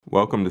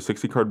Welcome to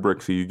 60 Card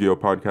Bricks, a Yu-Gi-Oh!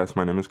 Podcast.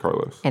 My name is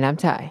Carlos. And I'm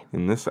Ty.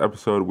 In this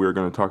episode, we're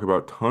going to talk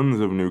about tons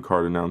of new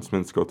card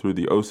announcements, go through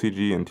the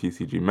OCG and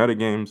TCG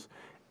metagames,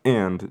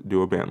 and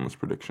do a ban list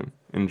prediction.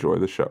 Enjoy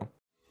the show.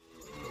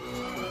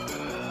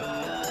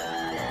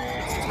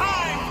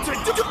 Time to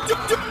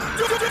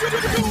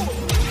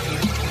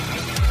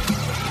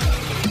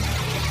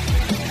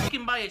You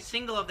can buy a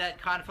single of that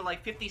card for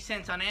like 50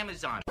 cents on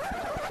Amazon.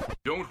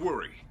 Don't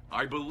worry,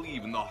 I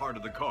believe in the heart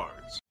of the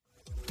cards.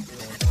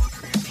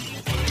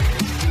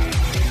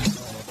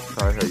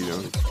 Hi, how you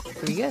doing?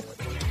 Pretty good.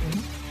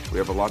 We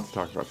have a lot to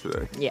talk about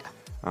today. Yeah.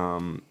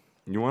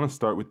 You want to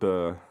start with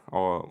the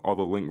all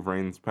the Link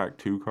Vrains Pack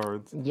 2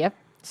 cards? Yep.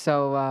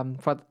 So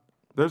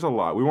There's a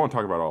lot. We won't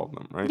talk about all of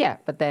them, right? yeah,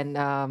 but then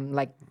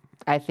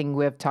I think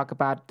we've talked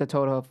about the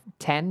total of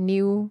 10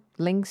 new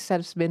links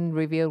that's been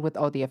revealed with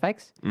all the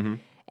effects. Mm-hmm.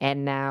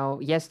 And now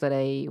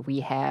yesterday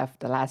we have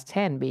the last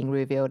 10 being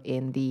revealed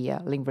in the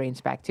Link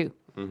Vrains Pack 2.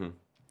 Mm-hmm.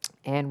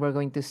 And we're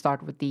going to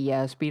start with the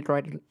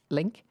Speedroid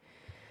link.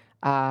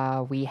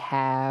 We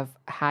have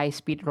High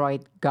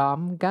Speedroid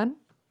Gom Gun,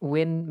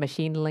 Wind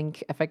Machine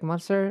Link Effect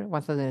Monster,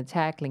 1,000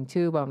 attack, Link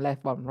 2, bottom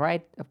left, bottom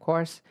right, of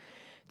course.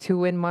 2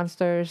 wind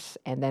monsters,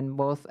 and then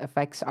both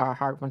effects are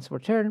hard once per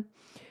turn.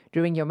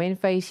 During your main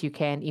phase, you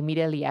can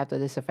immediately after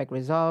this effect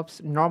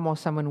resolves, normal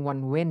summon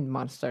 1 wind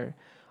monster.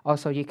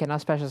 Also, you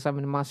cannot special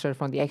summon monsters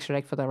from the extra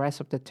deck for the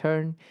rest of the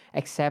turn,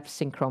 except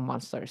synchro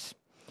monsters.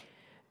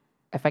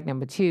 Effect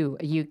number 2,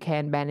 you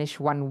can banish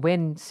 1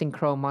 wind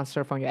synchro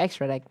monster from your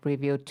extra deck,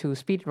 reveal 2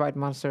 Speedroid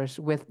monsters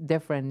with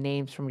different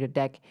names from your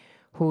deck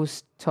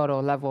whose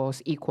total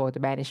levels equal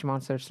the banished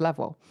monster's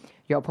level.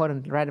 Your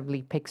opponent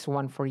randomly picks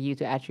 1 for you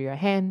to add to your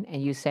hand,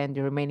 and you send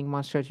the remaining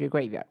monster to your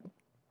graveyard.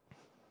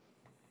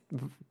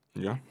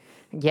 Yeah?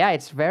 Yeah,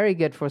 it's very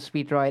good for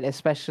Speedroid,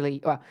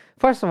 especially... Well,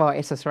 first of all,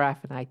 it's a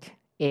Seraphonite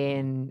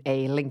in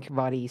a Link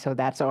body, so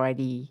that's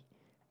already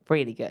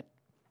pretty good.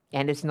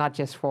 And it's not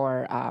just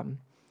for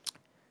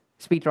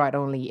Speedroid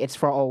only, it's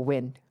for all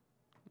wind.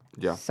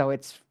 Yeah. So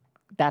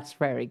that's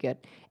very good.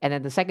 And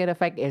then the second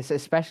effect is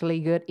especially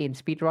good in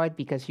Speedroid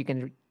because you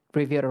can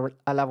reveal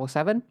a level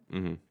 7.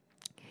 Mm-hmm.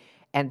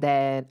 And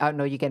then,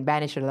 you can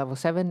banish a level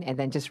 7 and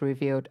then just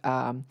reveal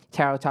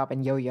Tarot Top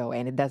and Yo-Yo.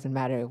 And it doesn't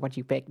matter what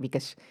you pick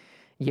because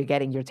you're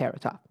getting your Tarot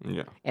Top.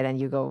 Yeah. And then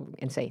you go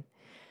insane.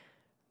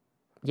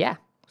 Yeah,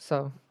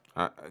 so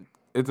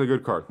It's a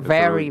good card. It's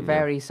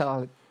very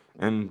solid.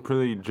 And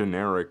pretty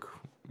generic,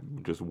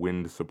 just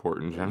wind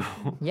support in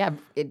general. Yeah,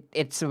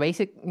 it's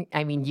basic.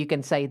 I mean, you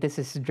can say this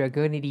is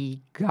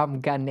Dragonity Gum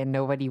Gun and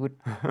nobody would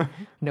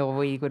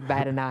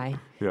bat an eye.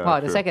 Yeah, Well,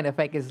 the true. second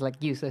effect is like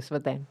useless,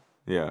 but then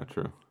Yeah,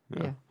 true.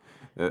 Yeah.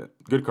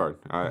 Good card.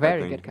 Very I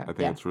think, good card, I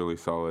think yeah. it's really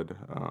solid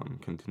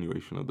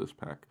continuation of this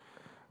pack.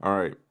 All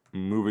right,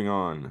 moving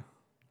on.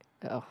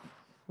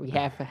 we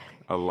have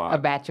A lot. a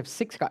batch of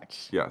 6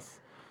 cards. Yes.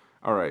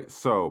 All right,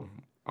 so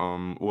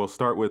we'll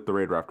start with the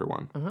Raid Raptor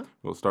one.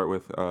 We'll start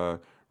with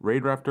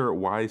Raid Raptor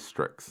Y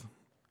Strix.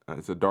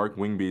 It's a Dark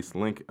Wing Beast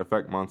Link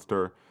effect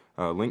monster.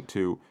 Link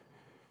 2,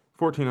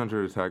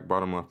 1,400 attack,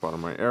 bottom left,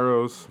 bottom right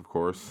arrows, of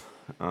course.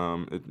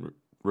 It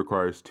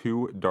requires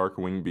 2 Dark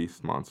Wing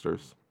Beast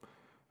monsters.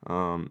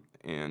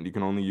 And you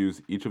can only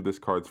use each of this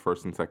card's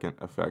first and second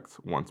effects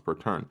once per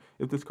turn.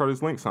 If this card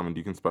is link summoned,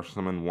 you can special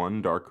summon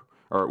one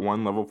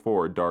level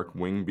 4 Dark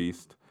Wing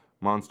Beast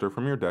monster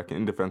from your deck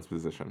in defense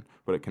position,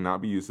 but it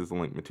cannot be used as a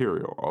link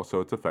material.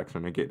 Also, its effects are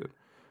negated.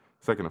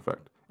 Second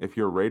effect: if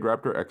your Raid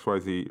Raptor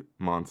XYZ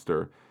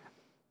monster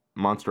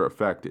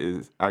effect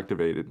is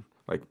activated,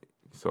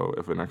 so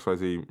if an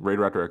Raid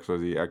Raptor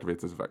XYZ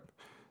activates this effect,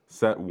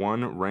 set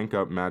 1 rank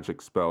up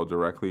magic spell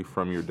directly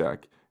from your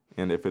deck,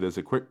 and if it is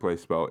a quick play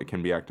spell, it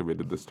can be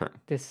activated this turn.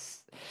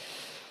 This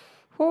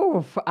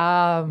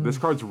This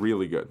card's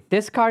really good.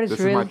 this card is This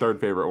really is my third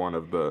favorite one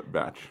of the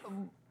batch.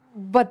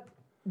 but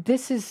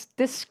this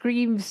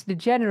screams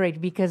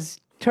degenerate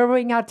because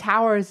turboing out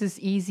towers is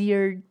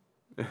easier.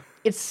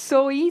 It's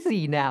so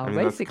easy now, I mean,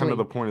 basically. that's kind of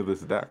the point of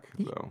this deck,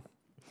 though.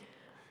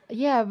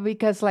 Yeah,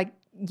 because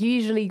you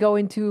usually go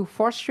into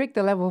Force Trick,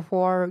 the level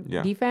 4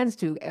 Yeah. defense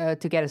to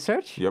get a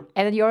search. Yep.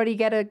 And then you already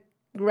get a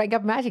rank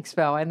up magic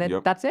spell, and then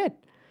Yep. that's it.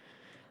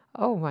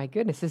 Oh my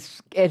goodness,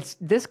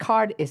 this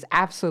card is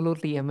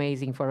absolutely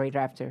amazing for Raid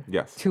Raptor.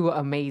 Yes. 2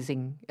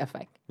 amazing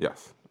effect.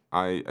 Yes.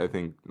 I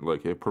think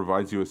it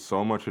provides you with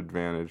so much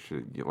advantage.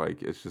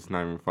 It's just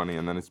not even funny.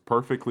 And then it's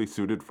perfectly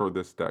suited for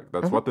this deck.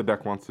 That's what the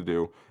deck wants to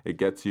do. It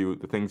gets you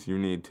the things you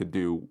need to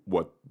do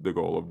what the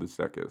goal of this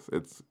deck is.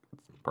 It's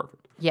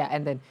perfect. Yeah,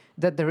 and then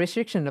the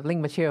restriction of link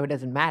material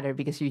doesn't matter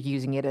because you're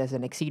using it as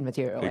an exceed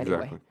material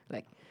anyway.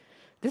 Exactly.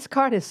 This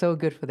card is so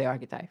good for the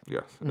archetype.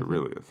 Yes, it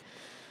really is.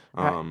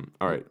 All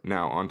right,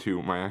 now on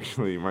to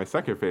my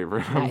second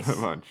favorite of Nice.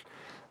 the bunch.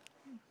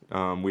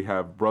 We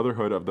have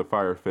Brotherhood of the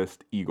Fire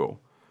Fist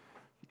Eagle.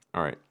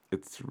 All right,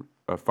 it's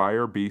a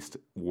Fire Beast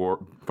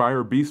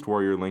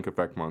Warrior Link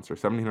effect monster.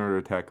 1,700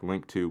 attack,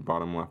 Link 2,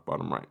 bottom left,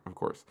 bottom right, of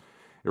course.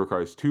 It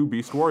requires 2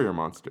 Beast Warrior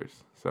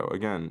monsters. So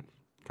again,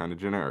 kind of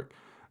generic.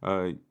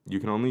 You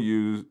can only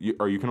you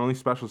can only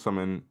special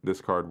summon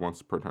this card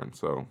once per turn.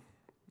 So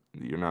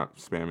you're not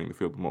spamming the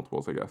field with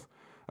multiples, I guess.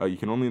 You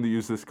can only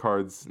use this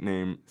card's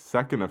name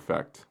second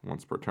effect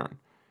once per turn.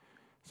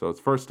 So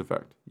it's first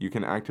effect. You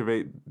can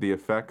activate the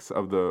effects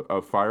of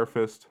Fire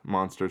Fist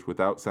monsters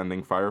without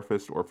sending Fire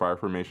Fist or Fire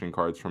Formation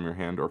cards from your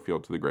hand or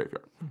field to the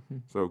graveyard.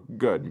 So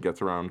good, gets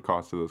around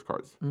cost of those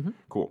cards.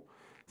 Cool.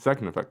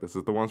 Second effect, this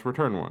is the once per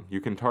turn one. You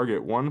can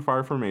target one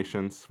Fire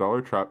Formation, spell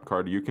or trap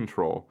card you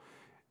control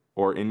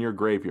or in your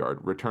graveyard,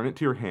 return it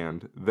to your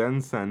hand,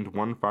 then send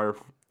one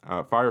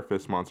Fire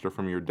Fist monster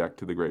from your deck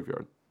to the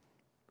graveyard.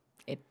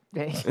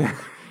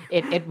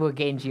 It will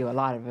gain you a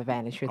lot of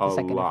advantage with the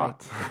second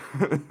effect.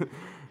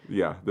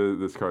 Yeah,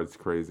 this card's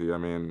crazy. I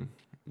mean,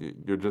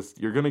 you're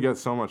gonna get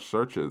so much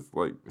searches,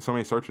 like so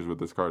many searches with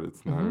this card.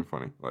 It's not even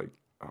funny. Like,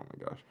 oh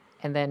my gosh.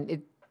 And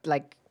then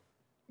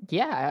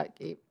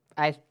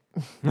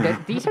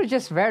these are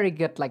just very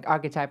good like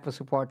archetypal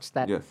supports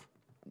that Yes.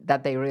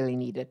 that they really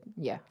needed.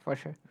 Yeah, for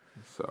sure.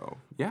 So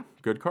yeah,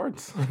 good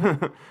cards.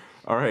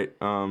 All right.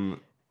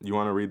 You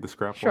want to read the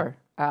scrap? Sure.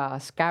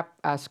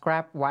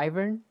 Scrap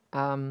Wyvern,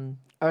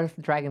 Earth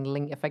Dragon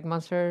Link effect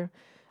monster,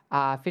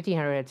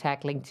 1500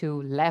 attack, link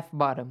 2, left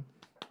bottom.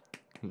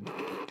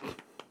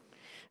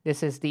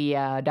 This is the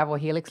double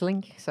helix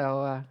link,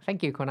 so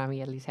thank you,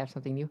 Konami. At least have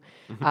something new.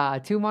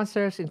 2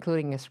 monsters,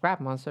 including a scrap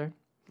monster.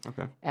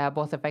 Okay.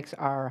 Both effects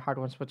are hard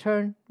ones per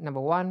turn. Number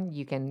 1,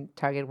 you can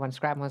target one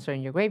scrap monster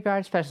in your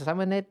graveyard, special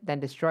summon it, then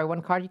destroy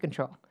one card you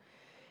control.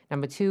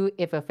 Number 2,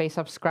 if a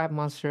face-up scrap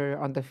monster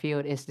on the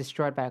field is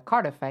destroyed by a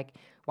card effect,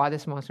 while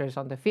this monster is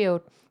on the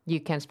field, you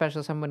can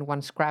special summon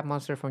one scrap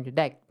monster from your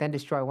deck, then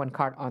destroy one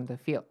card on the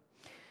field.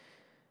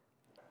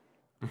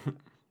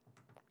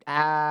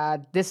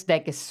 This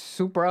deck is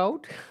super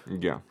old.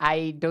 Yeah.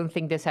 I don't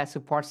think this has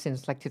support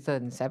since like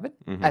 2007,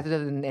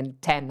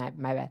 2010,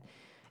 my bad.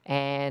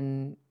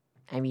 And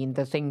I mean,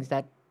 the things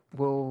that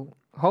will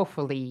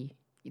hopefully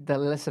the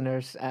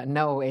listeners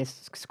know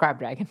is Scrap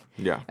Dragon.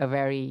 Yeah. A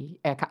very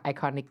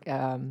iconic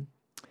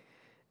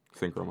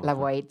Synchro monster.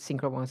 level 8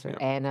 synchro monster.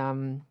 Yeah.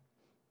 And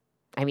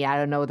I mean, I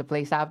don't know the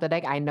playstyle of the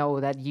deck. I know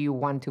that you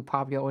want to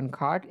pop your own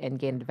card and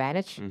gain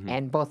advantage,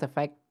 and both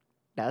effect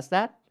does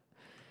that.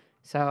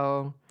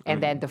 So,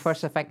 and then the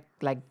first effect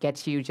like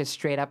gets you just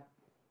straight up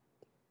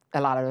a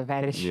lot of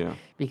advantage. Yeah.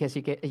 Because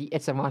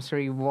it's a monster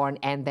you want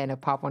and then a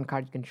pop one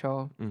card you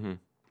control.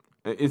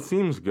 It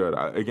seems good.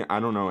 I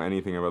don't know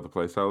anything about the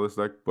playstyle of this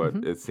deck,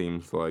 but it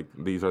seems like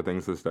these are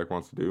things this deck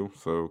wants to do.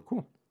 So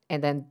cool.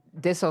 And then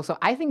this also,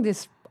 I think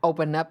this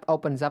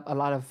opens up a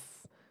lot of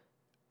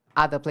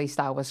other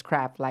playstyle with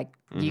scrap. Like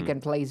you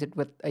can play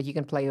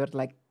with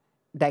like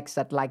decks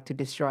that like to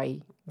destroy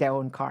their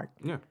own card.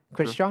 Yeah.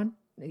 Christian,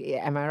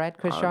 am I right?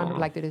 Christian would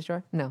like to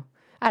destroy? No,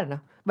 I don't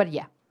know, but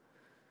yeah.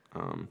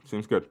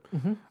 Seems good.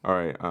 All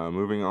right.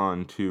 Moving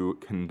on to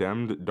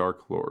Condemned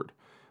Dark Lord.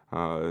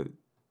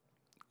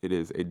 It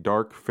is a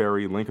dark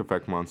fairy link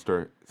effect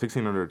monster,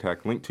 1600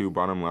 attack, link 2,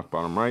 bottom left,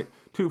 bottom right,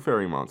 2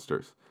 fairy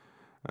monsters.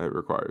 It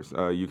requires.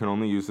 You can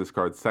only use this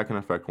card's second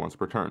effect once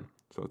per turn.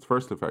 So its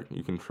first effect,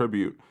 you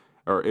contribute,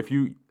 or if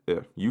you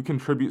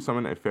contribute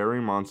summon a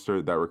fairy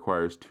monster that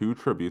requires 2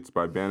 tributes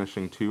by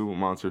banishing 2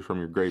 monsters from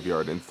your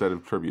graveyard instead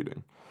of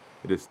tributing.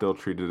 It is still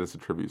treated as a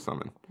tribute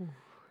summon.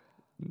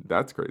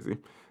 That's crazy.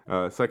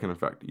 Second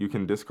effect, you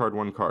can discard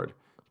 1 card.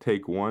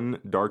 Take 1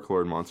 Dark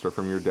Lord monster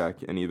from your deck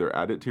and either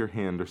add it to your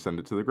hand or send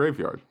it to the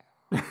graveyard.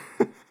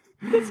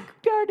 This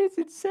card is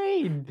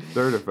insane.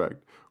 Third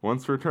effect,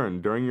 once per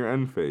turn during your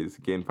end phase,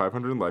 gain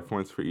 500 life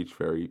points for each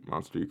fairy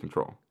monster you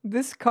control.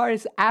 This card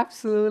is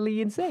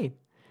absolutely insane.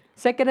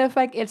 Second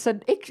effect, it's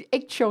an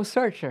Ixchel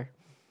Searcher.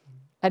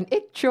 An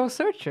Ixchel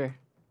Searcher.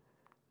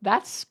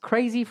 That's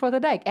crazy for the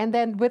deck. And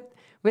then with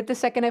the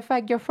second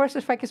effect, your first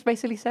effect is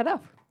basically set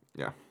up.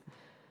 Yeah.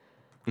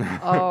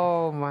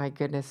 Oh my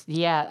goodness.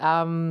 Yeah.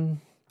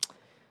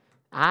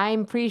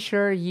 I'm pretty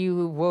sure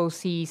you will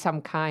see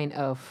some kind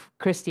of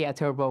Christia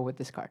Turbo with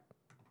this card.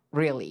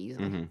 Really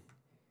easily.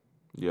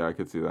 Yeah, I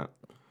could see that.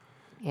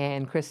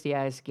 And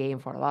Christia is game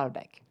for a lot of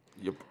deck.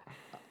 Yep.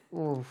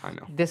 Oof. I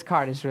know. This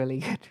card is really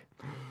good.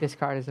 This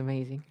card is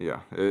amazing. Yeah,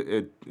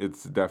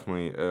 it's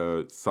definitely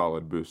a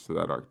solid boost to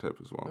that archetype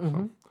as well.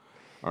 So.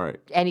 All right.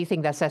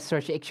 Anything that says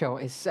Search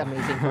Ixchel is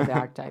amazing for the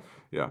archetype.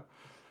 Yeah.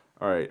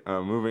 All right.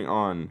 Moving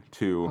on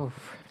to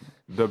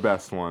the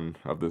best one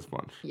of this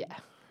bunch. Yeah.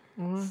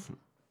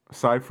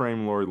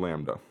 Psyframe Lord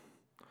Lambda.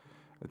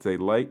 It's a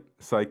light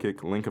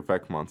psychic link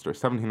effect monster,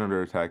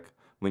 1700 attack,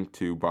 link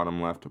 2,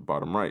 bottom left,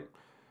 bottom right.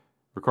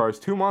 Requires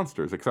 2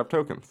 monsters except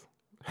tokens.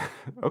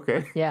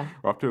 Okay. Yeah.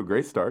 We're off to a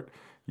great start.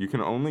 You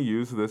can only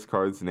use this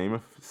card's name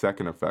of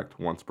second effect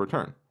once per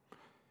turn.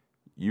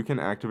 You can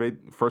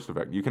activate first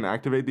effect. You can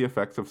activate the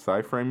effects of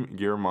Psyframe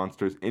gear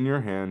monsters in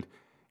your hand,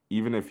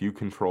 even if you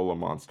control a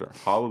monster.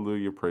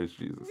 Hallelujah, praise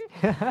Jesus.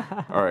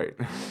 All right.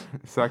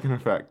 Second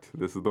effect.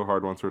 This is the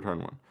hard once per turn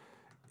one.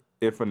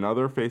 If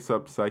another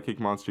face-up psychic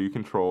monster you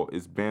control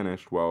is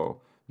banished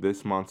while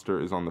this monster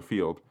is on the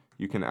field,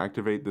 you can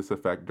activate this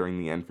effect during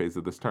the end phase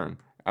of this turn.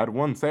 Add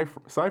one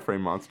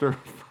Psy-Frame monster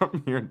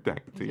from your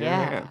deck to your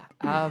hand.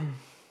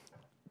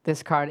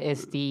 This card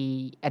is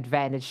the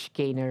advantage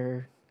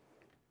gainer.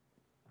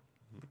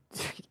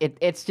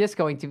 It's just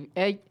going to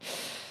be...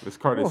 This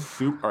card is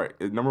super... All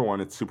right, number one,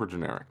 it's super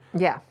generic.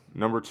 yeah.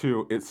 Number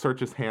two, it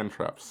searches hand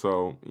traps.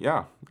 So,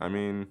 yeah, I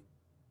mean,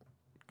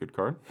 good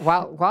card.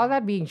 While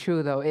that being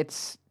true, though,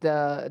 it's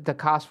the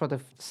cost for the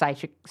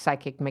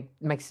psychic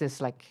makes this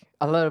like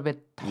a little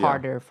bit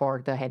harder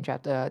for the hand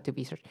trap to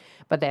be searched.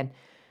 But then,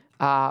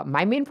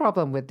 my main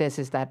problem with this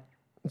is that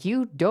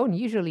you don't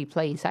usually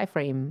play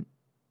Psy-Frame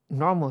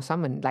normal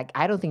summon. Like,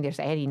 I don't think there's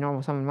any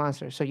normal summon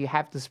monster, so you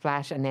have to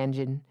splash an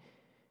engine.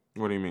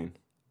 What do you mean?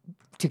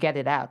 To get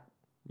it out.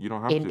 You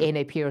don't have in to. In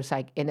a pure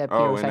Psy-Frame. In a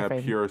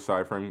pure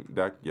Psy-Frame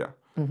deck, yeah.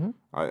 Mm-hmm.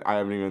 I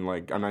haven't even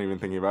I'm not even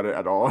thinking about it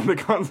at all in the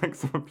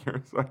context of a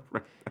pure Psy-Frame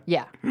deck.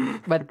 Yeah,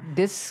 but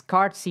this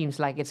card seems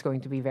like it's going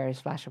to be very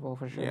splashable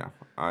for sure. Yeah,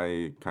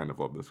 I kind of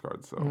love this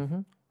card,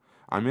 so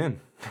I'm in.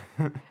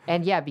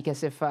 And yeah,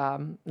 because if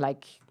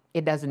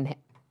it doesn't,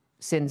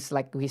 since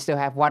like we still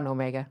have one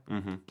Omega,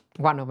 we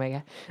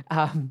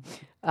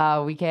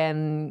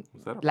can.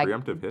 Was that a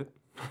preemptive hit?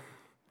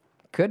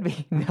 Could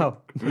be no.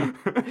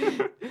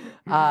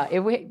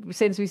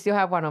 Since we still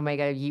have one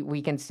Omega,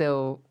 we can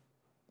still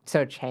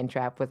search hand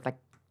trap with like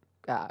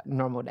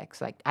normal decks.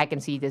 Like I can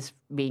see this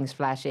being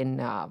splashed in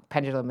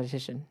Pendulum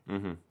Magician,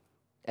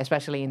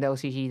 especially in the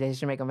OCG. They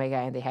just make Omega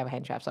and they have a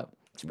hand trap, so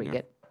it's pretty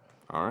good.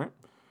 All right,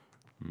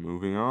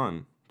 moving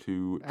on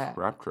to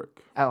Trap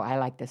Trick. Oh, I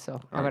like this, so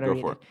I'm gonna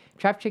read it.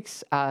 Trap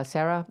Trick's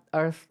Sarah,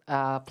 Earth,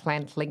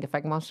 Plant, Link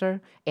effect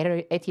monster,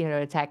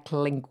 1800 attack,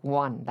 Link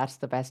 1. That's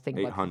the best thing.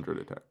 800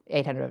 attack.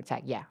 800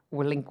 attack, yeah.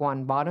 With Link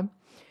 1 bottom.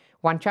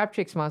 One Trap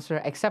Tricks monster,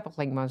 except a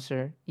Link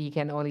monster. You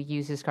can only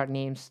use his card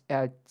names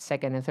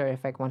second and third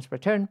effect once per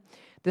turn.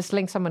 This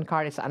Link summon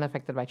card is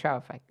unaffected by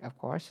trap effect, of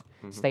course.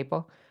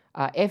 Staple.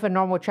 If a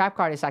normal trap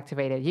card is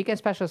activated, you can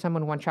special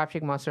summon one Trap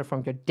Trick monster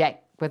from your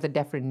deck with a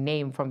different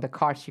name from the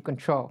cards you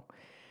control.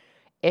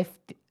 If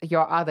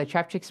your other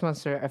Trap Tricks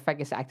monster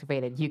effect is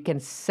activated, you can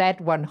set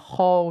one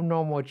whole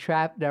normal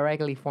trap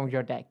directly from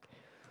your deck.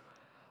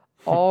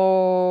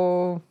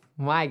 Oh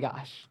my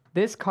gosh.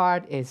 This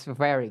card is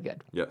very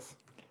good. Yes.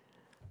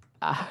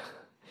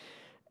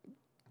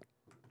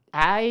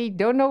 I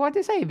don't know what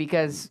to say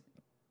because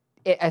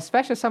a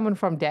special summon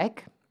from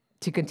deck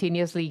to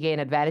continuously gain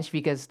advantage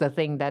because the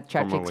thing that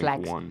Trap Tricks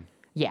lacks.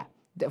 Yeah.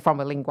 From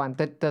a Link 1,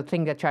 the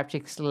thing that Trap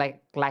Tricks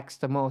lacks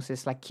the most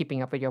is like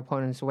keeping up with your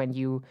opponents when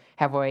you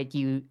have already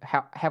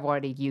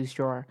used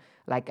your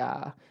like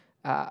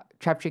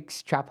Trap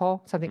Tricks Trap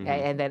Hole something,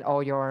 and then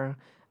all your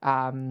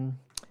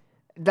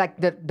like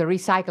the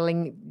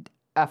recycling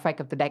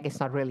effect of the deck is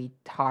not really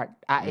hard.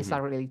 It's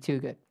not really too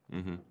good.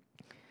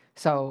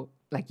 So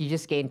like you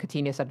just gain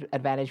continuous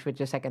advantage with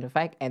your second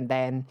effect, and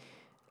then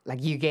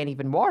like you gain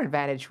even more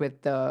advantage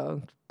with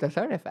the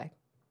third effect.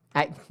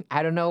 I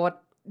don't know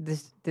what.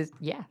 This is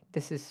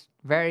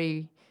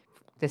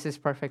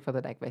perfect for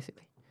the deck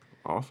basically.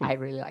 Awesome. I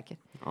really like it.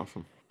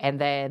 Awesome.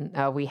 And then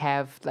we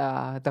have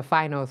the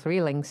final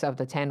 3 links of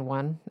the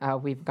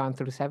 10-1. We've gone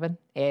through 7.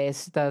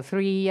 Is the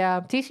 3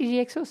 TCG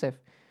exclusive.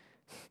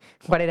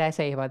 What did I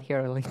say about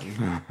Hero Link?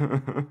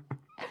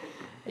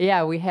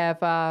 Yeah, we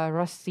have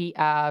Rusty,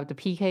 the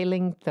PK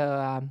Link,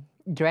 the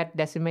Dread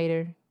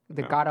Decimator,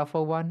 the God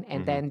Awful one,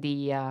 and then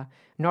the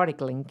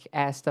Nordic Link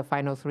as the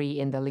final 3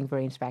 in the Link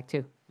Variants Pack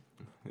 2.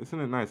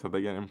 Isn't it nice how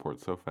they get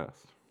imports so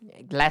fast?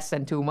 Less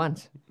than 2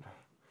 months.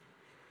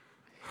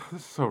 This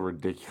is so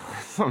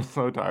ridiculous. I'm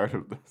so tired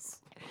of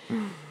this.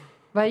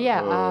 But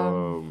yeah,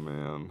 oh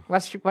man.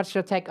 What's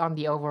your take on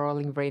the overall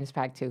Link Variants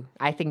Pack 2?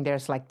 I think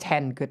there's like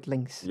 10 good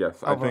links.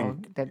 Yes, overall. I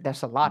think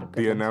there's a lot of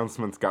good links.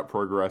 Announcements got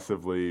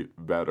progressively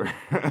better.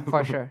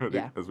 For sure,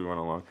 yeah. As we went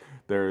along.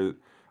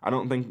 I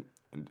don't think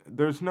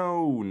there's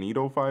no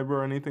needle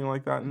fiber or anything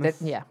like that in this.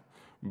 Yeah.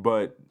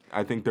 But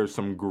I think there's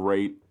some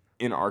great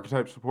in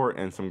archetype support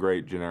and some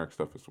great generic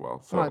stuff as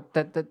well. So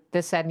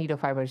this set needle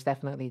fiber is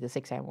definitely the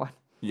 6M one.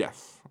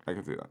 Yes, I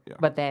can see that. Yeah.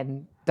 But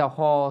then the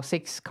whole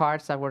 6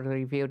 cards that were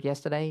reviewed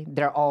yesterday,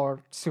 they're all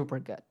super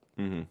good.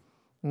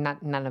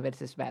 None of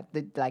it is bad.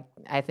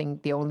 I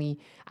think the only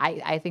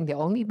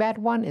bad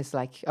one is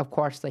like, of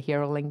course, the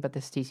Hero Link, but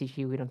this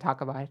TCG we don't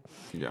talk about.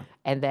 Yeah.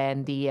 And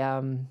then the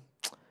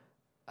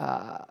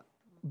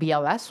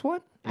BLS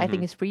one, I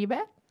think is pretty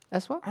bad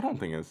as well. I don't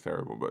think it's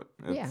terrible, but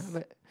it's,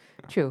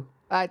 true.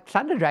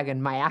 Thunder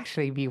Dragon might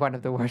actually be one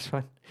of the worst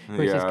one,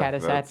 which is kind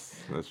of sad.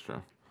 That's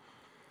true.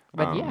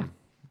 But yeah.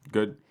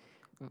 Good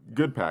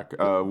pack.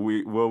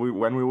 When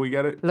will we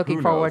get it?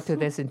 Looking forward to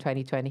this in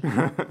 2020.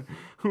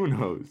 Who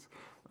knows?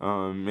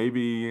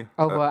 Maybe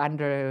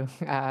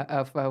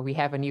we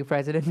have a new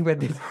president when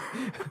this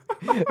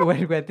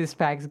when this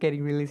pack's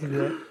getting released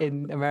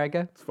in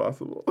America. It's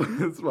possible.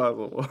 It's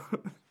possible.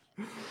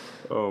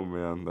 Oh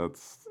man,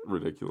 that's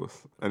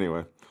ridiculous.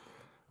 Anyway,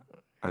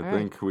 I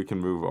think we can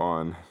move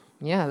on.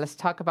 Yeah, let's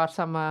talk about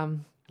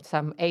some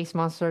Ace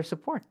Monster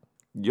support.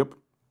 Yep.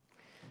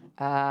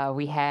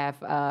 We have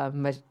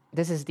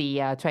this is the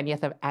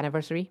 20th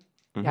anniversary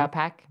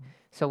pack.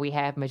 So we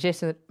have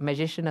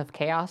Magician of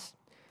Chaos,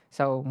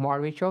 so more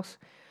rituals.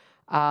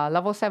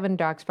 Level 7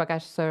 Dark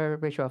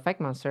Spellcaster Ritual Effect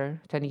Monster,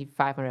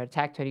 2500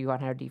 attack,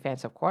 2100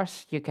 defense, of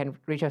course. You can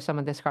ritual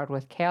summon this card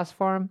with Chaos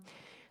form.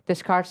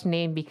 This card's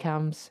name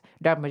becomes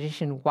Dark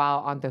Magician while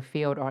on the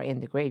field or in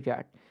the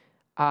graveyard.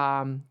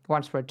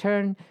 Once per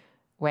turn,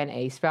 when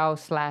a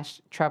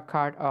spell/trap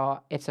card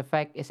or its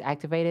effect is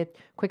activated,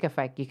 quick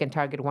effect, you can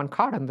target one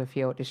card on the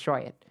field,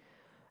 destroy it.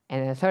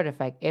 And the third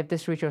effect, if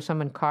this ritual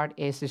summon card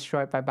is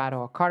destroyed by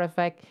battle or card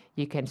effect,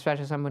 you can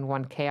special summon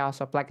one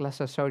Chaos or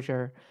Blackluster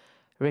Soldier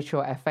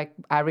ritual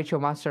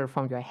monster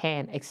from your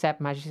hand, except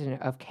Magician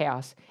of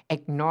Chaos,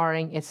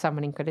 ignoring its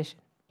summoning condition.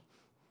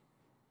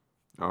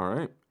 All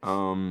right.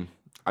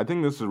 I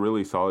think this is a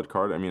really solid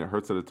card. I mean, it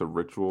hurts that it's a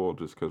ritual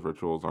just because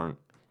rituals aren't.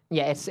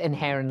 Yeah, it's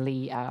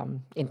inherently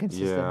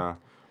inconsistent. Yeah,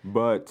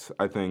 but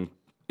I think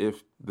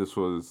if this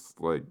was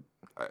like,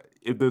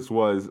 if this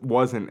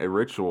wasn't a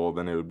ritual,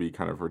 then it would be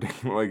kind of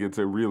ridiculous. Like, it's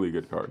a really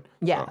good card.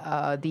 Yeah,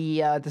 So,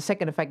 the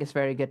second effect is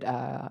very good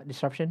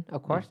disruption,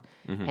 of course,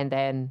 and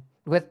then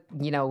with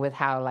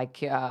how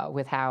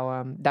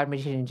Dark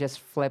Magician just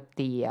flipped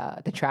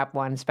the trap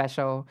one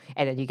special,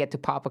 and then you get to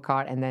pop a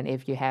card, and then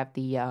if you have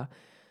the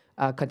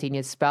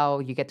continuous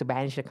spell, you get to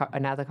banish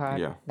another card.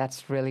 Yeah.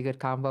 That's really good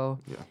combo.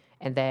 Yeah.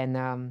 And then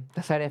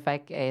the third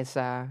effect is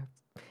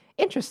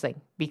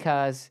interesting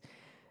because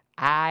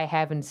I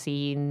haven't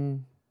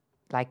seen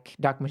like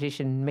Dark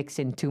Magician mix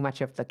in too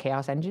much of the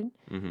Chaos engine.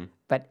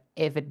 But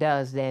if it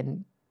does,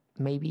 then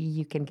maybe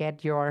you can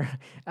get your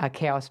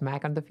Chaos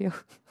Mag on the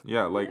field.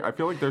 yeah, like I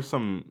feel like there's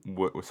some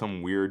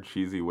weird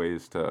cheesy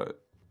ways to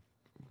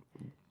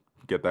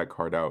get that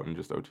card out and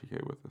just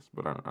OTK with this,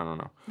 but I don't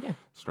know. Yeah.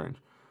 Strange.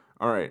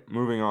 All right,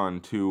 moving on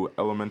to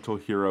Elemental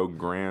Hero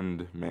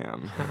Grand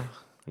Man.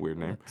 Weird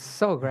name.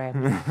 So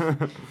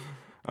grand.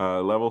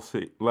 Level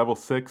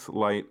 6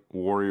 light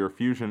warrior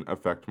fusion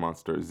effect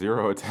monster.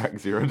 0 attack,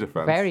 0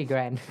 defense. Very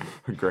grand.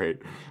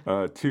 Great.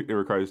 It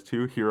requires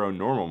 2 hero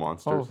normal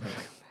monsters. Oh,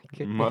 my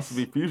goodness. Must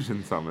be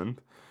fusion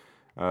summoned.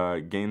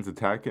 Gains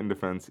attack and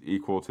defense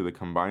equal to the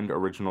combined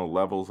original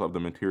levels of the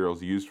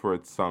materials used for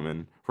its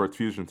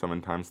fusion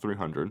summon times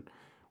 300.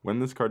 When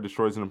this card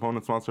destroys an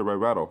opponent's monster by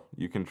battle,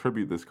 you can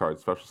tribute this card,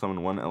 special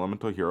summon one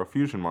elemental hero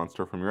fusion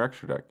monster from your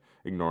extra deck,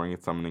 ignoring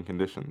its summoning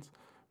conditions.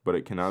 But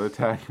it cannot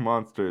attack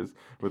monsters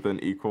with an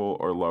equal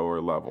or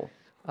lower level.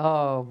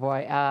 Oh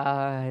boy,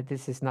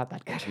 this is not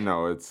that good.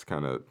 No, it's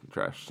kind of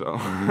trash. So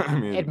I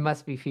mean, It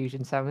must be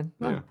fusion summon.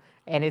 Yeah.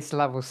 And it's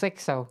level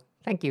 6, so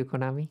thank you,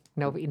 Konami.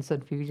 No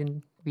instant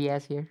fusion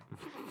BS here,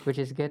 which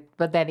is good.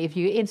 But then if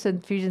you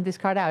instant fusion this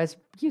card out, it's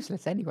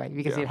useless anyway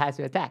because Yeah. it has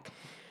to attack.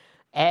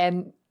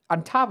 And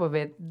on top of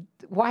it,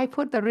 why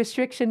put the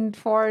restriction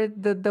for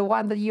the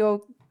one that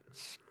you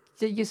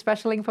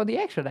specialing for the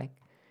extra deck?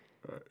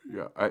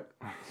 yeah,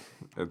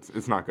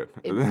 it's not good.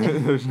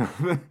 There's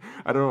nothing.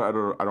 I don't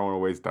want to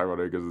waste time on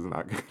it because it's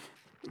not good.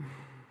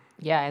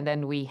 Yeah, and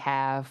then we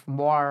have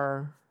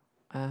more.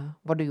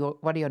 What do you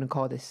want to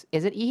call this?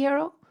 Is it E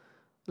hero?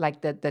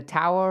 Like the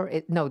tower?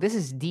 No, this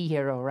is D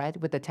hero, right?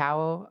 With the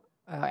tower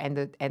and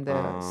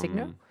the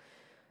signal.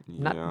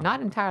 Yeah.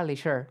 Not entirely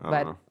sure, I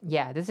but don't know.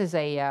 yeah, this is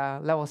a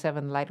level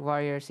 7 light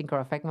warrior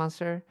synchro effect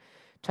monster,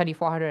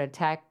 2400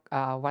 attack,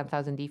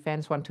 1000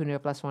 defense, 1 tuner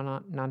plus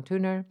 1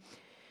 non-tuner.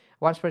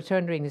 Once per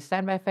turn during the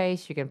standby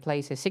phase, you can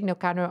place a signal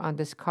counter on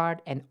this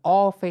card and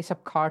all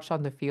face-up cards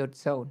on the field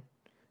zone.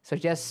 So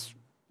just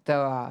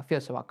the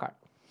field swap card.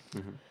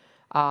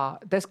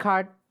 This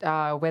card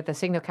with the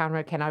signal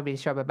counter cannot be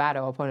destroyed by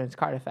battle opponent's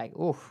card effect.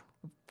 Oof,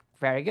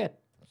 very good.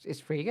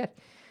 It's pretty good.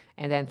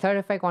 And then third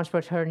effect, once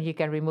per turn, you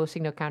can remove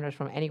signal counters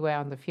from anywhere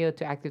on the field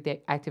to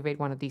activate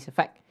one of these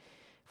effects.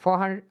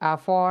 4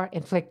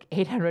 inflict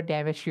 800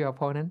 damage to your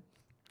opponent.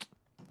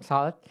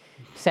 Solid.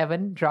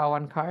 7, draw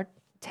 1 card.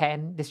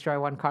 10, destroy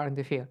 1 card on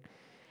the field.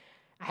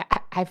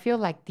 I feel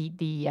like the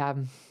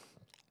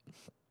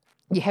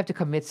you have to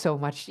commit so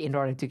much in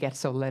order to get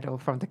so little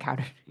from the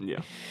counter. Yeah.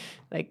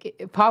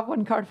 Like pop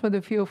 1 card from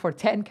the field for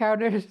 10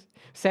 counters,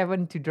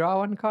 7 to draw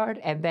 1 card,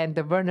 and then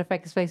the burn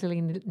effect is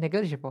basically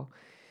negligible.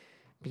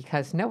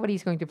 Because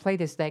nobody's going to play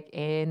this deck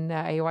in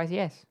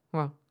AYCS.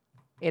 Well,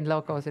 in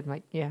locals it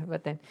might, yeah,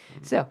 but then.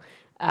 So,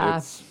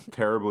 It's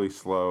terribly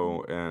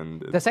slow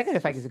and the second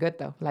effect is good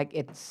though. Like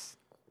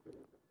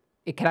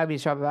it cannot be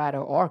destroyed by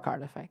battle or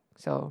card effect.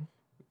 So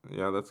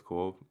yeah, that's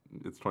cool.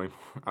 It's 24.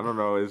 I don't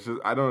know. It's just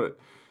I don't.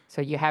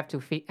 so you have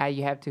to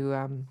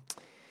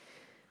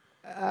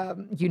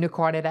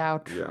unicorn it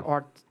out Yeah.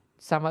 or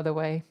some other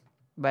way.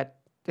 But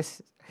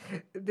this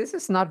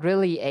is not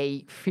really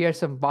a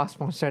fearsome boss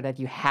monster that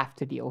you have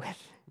to deal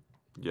with.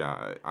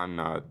 Yeah, I'm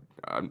not.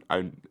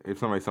 If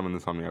somebody summoned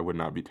this on me, I would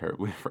not be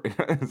terribly afraid.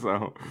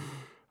 So,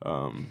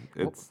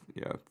 it's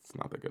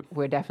not that good.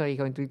 We're definitely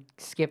going to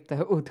skip the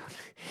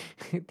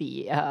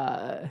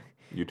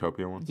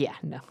Utopia one. yeah,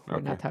 no, we're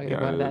Okay. not talking Yeah,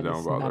 about that. don't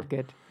It's bother. not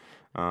good.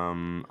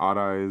 Odd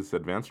Eyes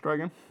Advanced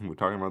Dragon. We're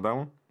talking about that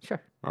one.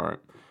 Sure. All right.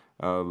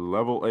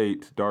 Level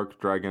 8 Dark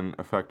Dragon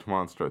Effect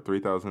Monster,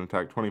 3000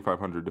 attack,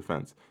 2500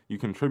 defense. You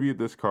can tribute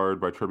this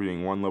card by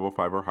tributing one level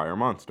 5 or higher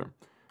monster.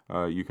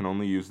 You can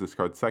only use this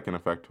card's second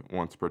effect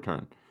once per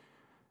turn.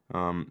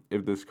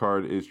 If this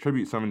card is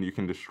tribute summoned, you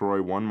can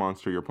destroy one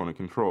monster your opponent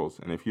controls,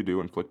 and if you do,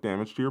 inflict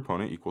damage to your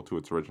opponent equal to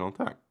its original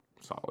attack.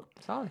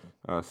 Solid.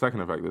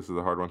 Second effect, this is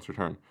a hard once per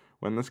turn.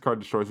 When this card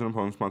destroys an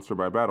opponent's monster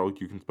by battle,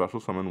 you can special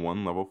summon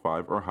one level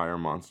 5 or higher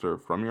monster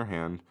from your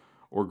hand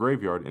or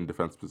graveyard in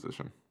defense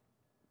position.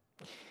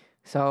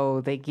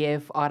 So they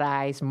give Odd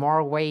Eyes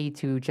more way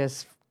to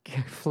just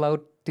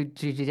float, to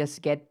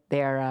just get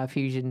their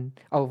fusion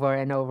over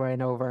and over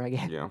and over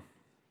again. Yeah.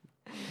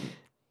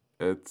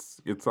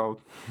 It's solid.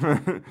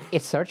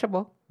 It's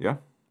searchable. Yeah.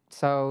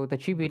 So the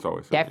tribute It's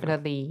always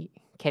definitely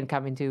can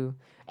come into,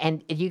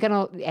 and you can,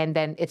 and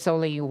then it's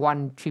only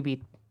one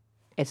tribute.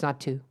 It's not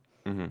two.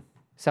 Mm-hmm.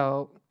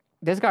 So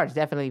this card is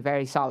definitely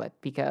very solid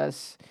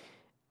because,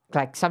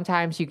 like,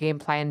 sometimes you game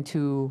plan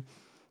to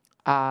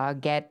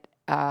get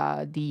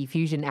the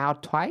fusion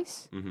out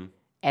twice, Mm-hmm.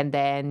 and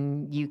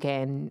then you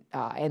can,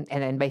 and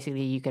then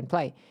basically you can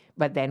play.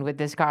 But then with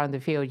this card on the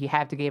field, you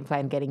have to game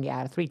plan getting it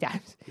out 3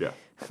 times. Yeah.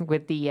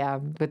 with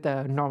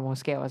the normal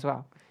scale as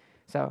well.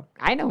 So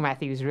I know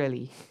Matthew's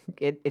really,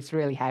 it's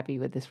really happy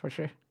with this for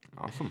sure.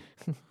 Awesome.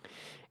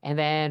 And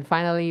then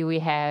finally we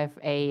have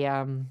a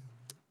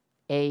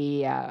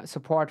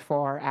support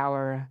for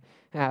our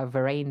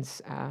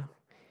Varane's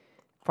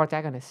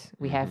protagonist.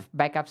 We have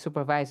Backup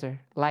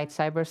Supervisor, Light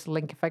Cybers,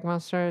 Link Effect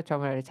Monster,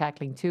 Terminator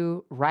Attack Link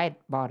 2, right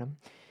bottom.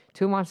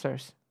 2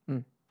 monsters.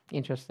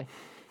 Interesting.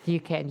 You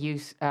can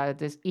use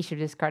each of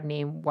this card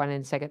name one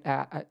in second.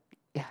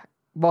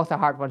 Both are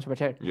hard ones per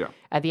turn. Yeah.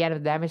 At the end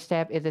of the damage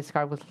step, if this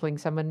card was Link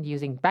Summon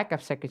using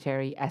Backup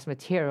Secretary as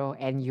material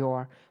and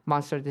your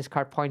monster this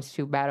card points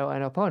to battle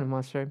an opponent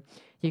monster,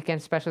 you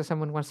can special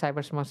summon one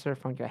Cybers monster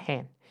from your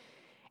hand.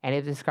 And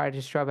if this card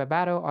is destroyed by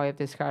battle, or if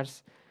this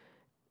card's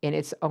in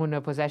its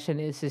owner possession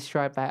is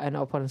destroyed by an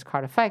opponent's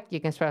card effect, you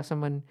can special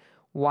summon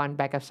one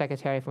Backup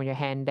Secretary from your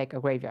hand, deck,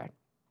 or graveyard.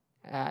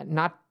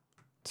 Not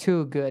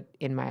too good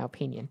in my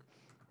opinion.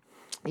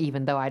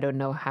 Even though I don't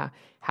know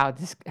how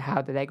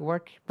the deck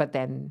works, but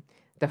then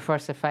the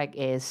first effect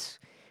is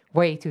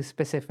way too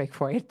specific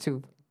for it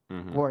to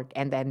work,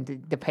 and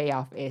then the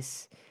payoff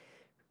is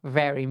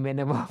very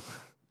minimal.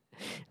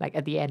 Like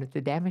at the end of the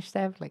damage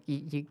step, like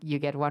you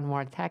get one more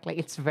attack, like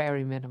it's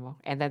very minimal.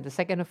 And then the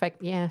second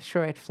effect, yeah,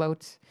 sure, it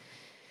floats.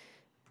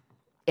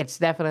 It's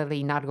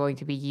definitely not going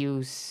to be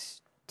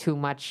used too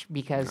much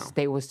because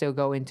they will still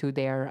go into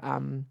their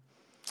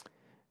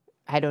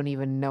I don't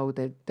even know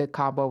the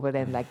combo, but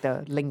then like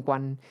the link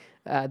one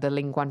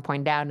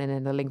point down and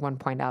then the link 1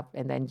 point up,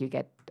 and then you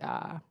get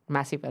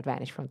massive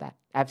advantage from that.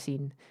 I've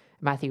seen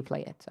Matthew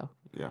play it, so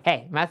Yeah.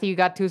 hey, Matthew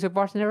got 2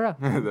 supports in a row.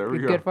 There we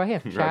go. Good for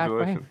him. Shout out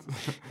for him.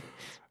 Congratulations.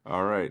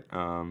 All right.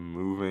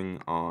 Moving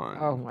on.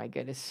 Oh my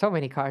goodness, so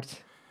many cards.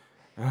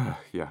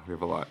 Yeah, we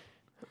have a lot.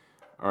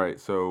 All right,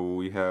 so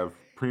we have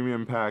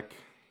premium pack,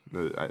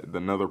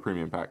 another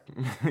premium pack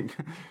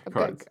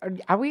cards.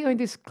 Are we going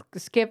to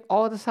skip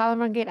all the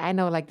Solomon Gate? I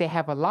know, like, they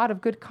have a lot of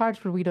good cards,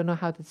 but we don't know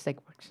how this deck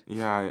works.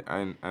 Yeah,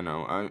 I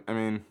know. I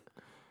mean,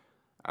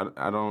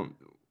 I don't.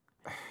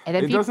 And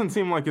then It doesn't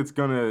seem like it's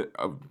gonna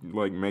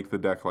like make the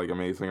deck like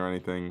amazing or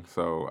anything.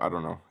 So I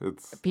don't know.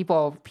 It's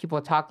people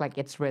talk like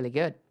it's really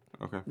good.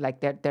 okay.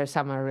 Like there's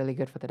some are really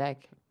good for the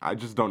deck. I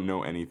just don't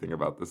know anything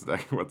about this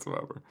deck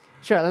whatsoever.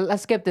 Sure,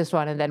 let's skip this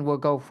one and then we'll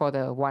go for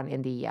the one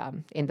in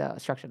the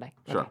structure deck.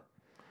 Sure. Okay.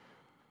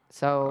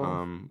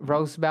 So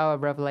Rose Bell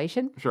of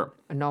Revelation, Sure.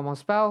 a normal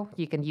spell.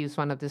 You can use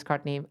one of this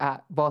card name.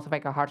 Both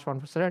effect are hearts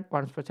once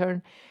per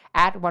turn.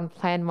 Add one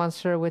plant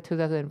monster with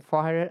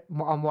 2,400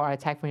 or more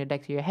attack from your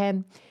deck to your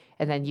hand,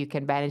 and then you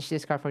can banish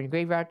this card from your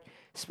graveyard.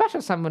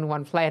 Special summon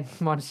one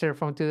plant monster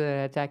from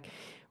 2,000 attack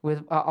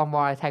with or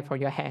more attack from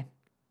your hand.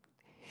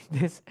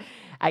 This,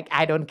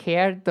 I don't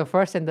care. The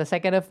first and the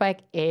second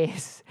effect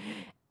is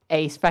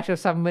a special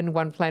summon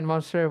one plant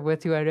monster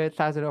with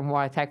 200,000 or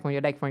more attack from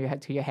your deck from your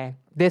head to your hand.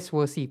 This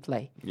will see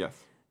play. Yes.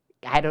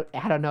 I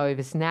don't know if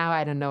it's now.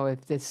 I don't know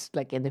if it's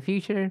like in the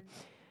future.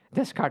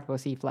 This card will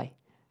see play.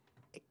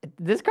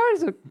 This card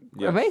is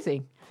Yes.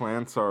 amazing.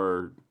 Plants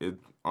are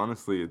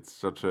honestly, it's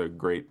such a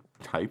great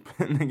type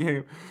in the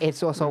game.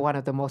 It's also one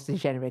of the most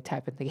degenerate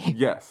type in the game.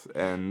 Yes,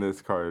 and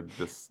this card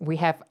just We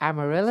have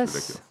Amaryllis,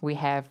 ridiculous. we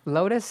have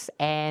Lotus,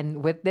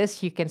 and with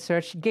this you can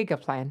search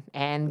Gigaplan.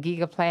 And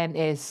Gigaplan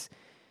is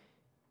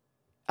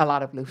a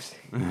lot of loops.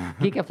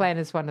 Gigaplan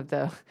is one of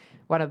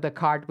the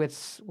card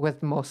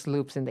with most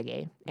loops in the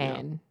game,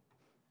 and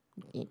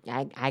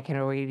I can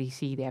already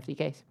see the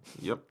FTKs.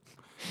 Yep.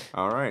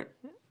 All right.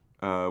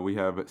 We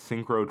have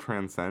Synchro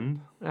Transcend.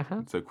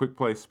 It's a quick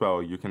play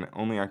spell. You can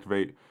only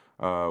activate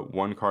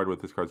one card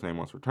with this card's name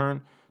once per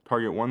turn.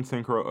 Target one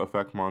synchro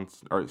effect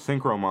monster or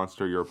synchro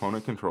monster your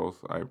opponent controls.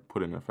 I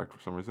put in effect for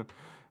some reason.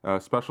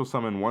 Special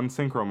summon one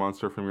synchro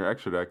monster from your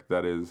extra deck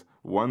that is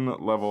one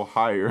level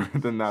higher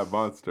than that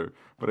monster,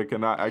 but it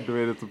cannot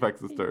activate its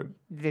effects this turn.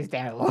 This is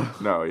terrible.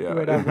 No, yeah.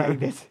 We're not playing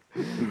this.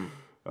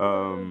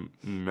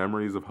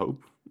 Memories of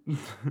Hope.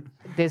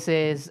 This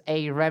is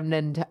a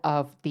remnant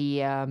of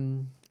the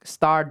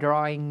star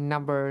drawing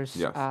numbers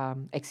Yes.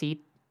 exceed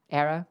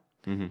era.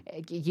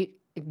 You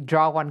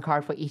draw one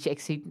card for each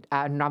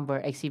number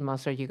exceed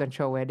monster. You can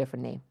show with a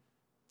different name.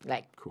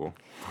 Like Cool.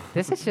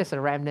 this is just a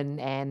remnant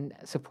and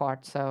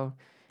support, so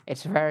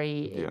it's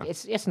very Yeah.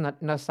 it's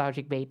not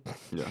nostalgic bait.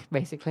 Yeah.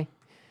 Basically,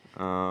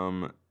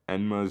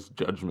 Enma's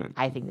Judgment.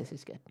 I think this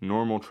is good.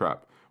 Normal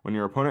trap. When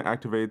your opponent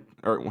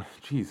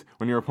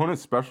when your opponent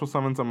special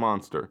summons a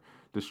monster,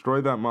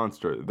 destroy that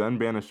monster, then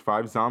banish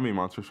 5 zombie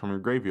monsters from your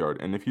graveyard,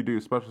 and if you do,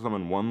 special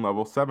summon 1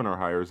 level 7 or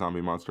higher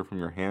zombie monster from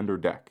your hand or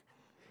deck.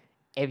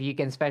 If you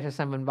can special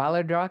summon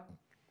Balladrock,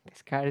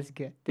 this card is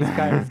good. This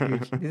card is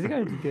good. This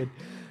card is good.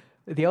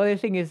 The only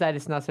thing is that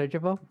it's not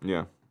searchable.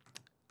 Yeah.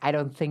 I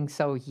don't think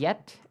so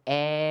yet.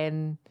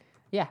 And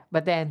yeah,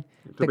 but then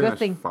To the good banish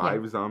thing.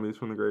 5 zombies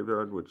from the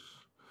graveyard, which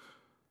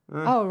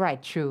Oh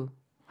right, true.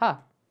 Huh.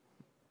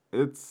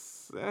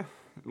 it's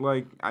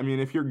like, I mean,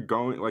 if you're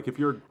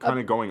kind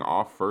of going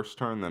off first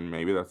turn, then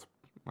maybe that's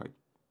like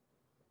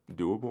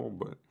doable,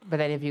 but But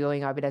then if you're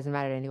going up, it doesn't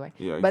matter anyway.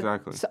 Yeah, But,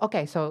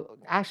 exactly. So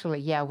actually,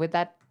 yeah, with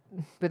that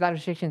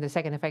restriction, the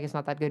second effect is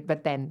not that good.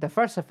 But then the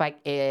first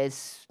effect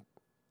is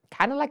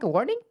kind of like a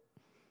warning.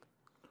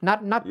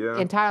 Not Yeah.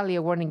 entirely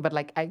a warning, but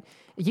like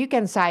you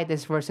can side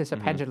this versus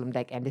Mm-hmm. a pendulum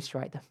deck and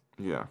destroy them.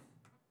 yeah,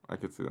 I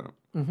could see that.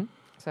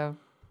 So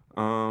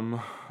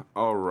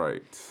All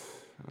right.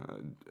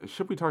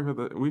 Should we talk about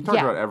that? We talked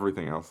Yeah. about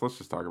everything else. Let's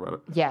just talk about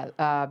it.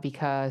 yeah,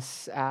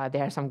 because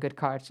there are some good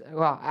cards.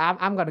 Well,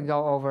 I'm gonna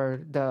go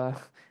over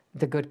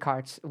the good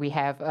cards. We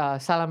have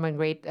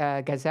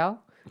Salamangreat Gazelle,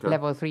 Okay.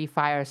 level 3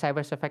 fire cyber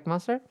effect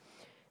monster.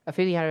 A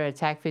 1500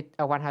 attack,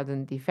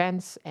 100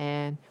 defense,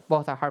 and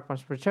both are hard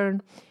points per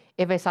turn.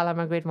 If a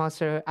Salamangreat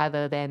monster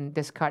other than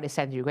this card is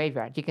sent to your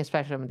graveyard, you can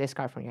special summon this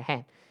card from your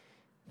hand.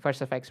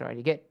 First effect's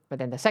already good, but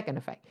then the second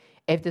effect.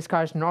 If this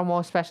card is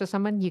normal special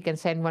summon, you can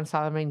send one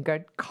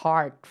Salamangreat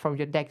card from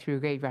your deck to your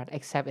graveyard,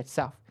 except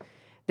itself.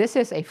 This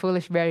is a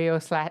Foolish Burial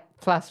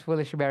plus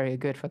Foolish Burial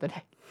good for the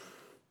deck.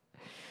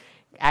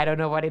 I don't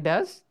know what it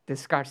does.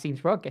 This card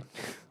seems broken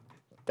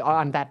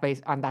on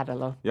that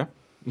alone. Yeah.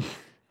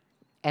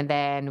 And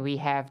then we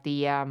have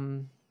the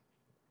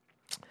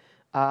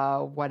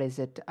what is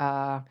it?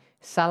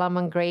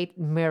 Salamangreat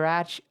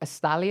Mirage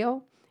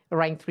Astalio,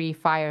 rank 3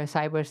 fire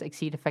cybers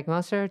exceed effect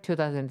monster,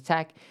 2000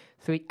 attack,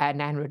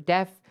 900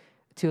 def,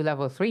 2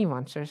 level 3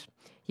 monsters.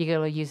 You can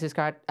only use this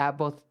card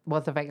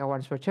both effect are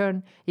once per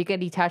turn. You can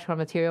detach one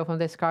material from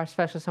this card,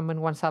 special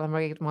summon one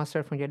Salamangreat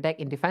monster from your deck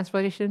in defense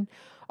position.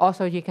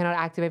 Also, you cannot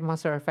activate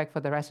monster effect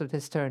for the rest of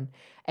this turn,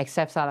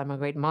 except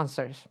Salamangreat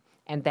monsters.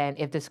 And then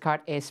if this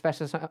card is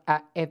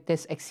if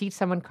this exceeds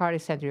summon card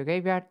is sent to your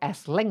graveyard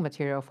as link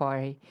material for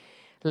a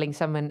link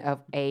summon of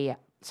a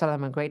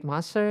Salamangreat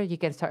monster, you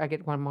can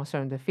target one monster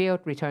in the field,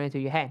 return it to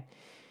your hand.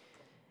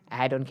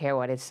 I don't care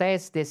what it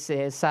says. This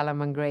is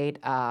Salamangreat.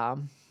 Why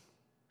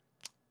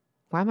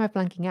am I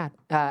blanking out?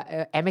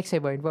 MX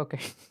Saber Invoker.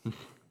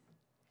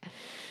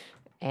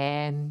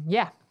 And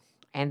yeah.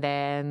 And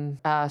then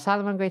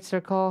Salamangreat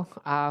Circle,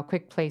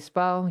 quick play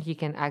spell. You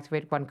can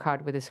activate one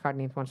card with this card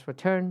named once per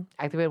turn.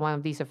 Activate one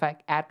of these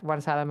effects. Add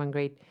one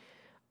Salamangreat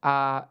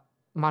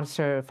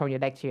monster from your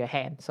deck to your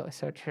hand. So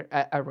search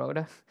a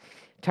Rhoda.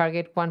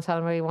 Target one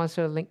Salamangreat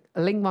monster, link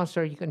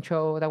monster you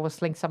control that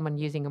was link summon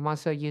using a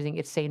monster using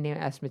its same name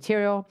as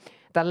material.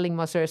 That link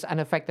monster is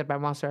unaffected by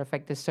monster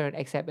effect this turn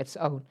except its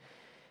own.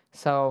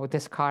 So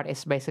this card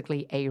is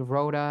basically a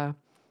Rhoda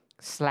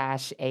 /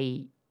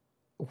 a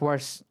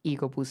worse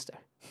ego booster.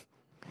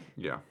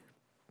 Yeah.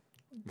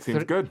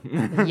 Seems good.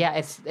 Yeah,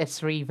 it's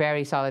 3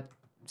 very solid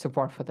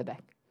support for the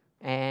deck.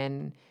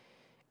 And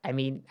I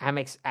mean, I'm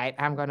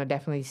gonna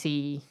definitely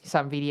see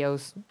some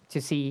videos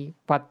to see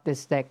what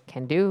this deck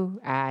can do.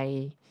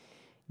 I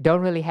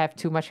don't really have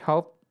too much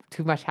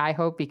high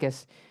hope,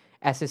 because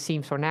as it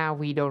seems for now,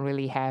 we don't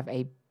really have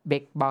a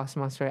big boss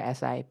monster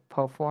as I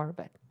hope for,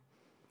 but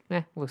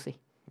we'll see.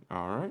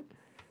 All right.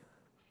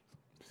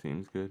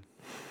 Seems good.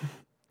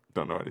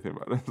 Don't know anything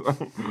about it.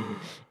 So.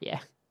 Yeah.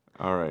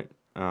 All right.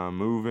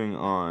 Moving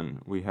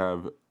on, we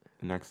have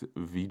next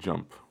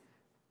V-Jump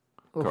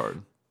Oof.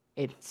 card.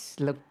 It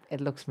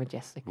looks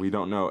majestic. We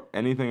don't know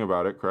anything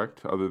about it,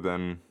 correct? Other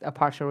than A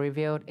partial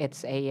revealed.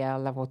 It's a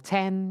level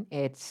 10.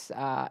 It's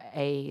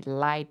a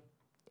light,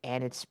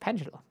 and it's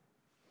pendulum.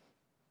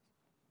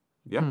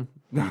 yeah,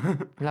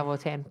 Level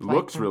 10.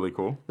 looks Platinum. really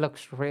cool.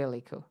 Looks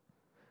really cool.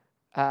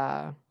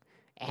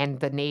 And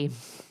the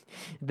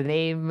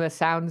name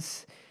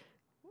sounds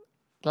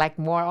like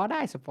more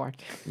on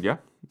support. Yeah.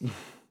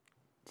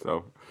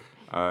 So,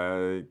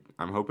 I'm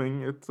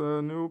hoping it's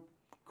a new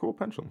cool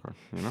pendulum card.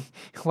 You know.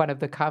 One of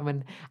the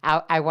common.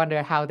 I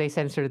wonder how they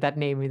censored that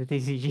name in the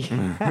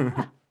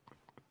TCG.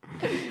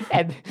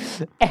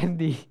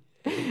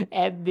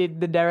 and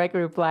the direct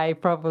reply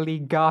probably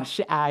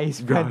gosh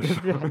eyes. Gosh.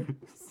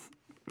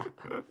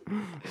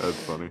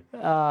 That's funny.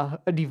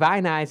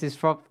 Divine Eyes is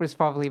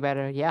probably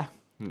better. Yeah.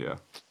 Yeah.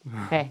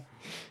 Hey.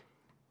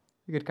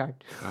 Good card.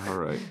 All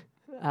right.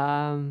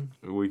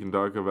 We can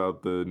talk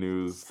about the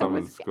news.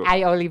 Someone's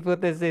I only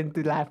put this in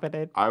to laugh at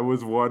it. I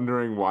was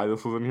wondering why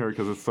this was in here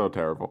because it's so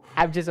terrible.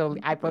 I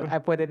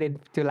put it in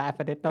to laugh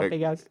at it,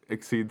 nothing else.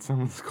 Exceed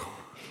someone's score.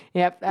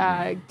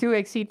 Yep. Two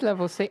exceed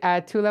level 6.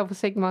 Two level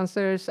 6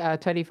 monsters.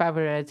 25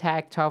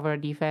 attack, 12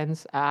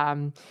 defense.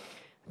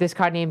 This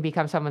card name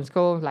becomes someone's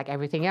goal, like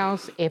everything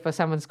else. If a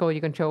summon's goal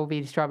you control will be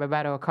destroyed by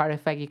battle or card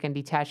effect, you can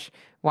detach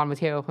one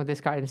material from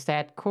this card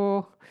instead.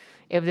 Cool.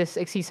 If this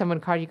exceeds summon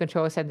card you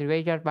control is sent to the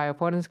graveyard by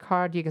opponent's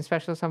card, you can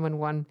special summon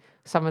one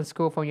summon's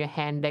goal from your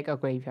hand, deck, or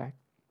graveyard.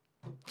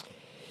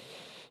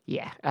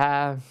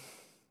 Yeah.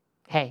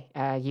 Hey,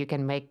 you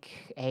can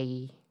make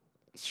a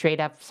straight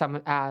up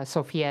summon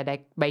Sophia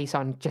deck based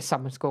on just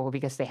summon's goal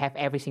because they have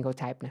every single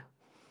type now.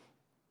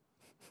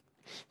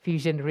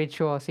 Fusion,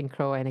 Ritual,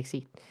 Synchro, and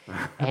Exceed.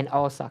 And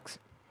all sucks.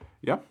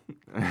 Yeah.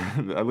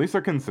 At least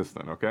they're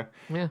consistent, okay?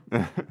 Yeah.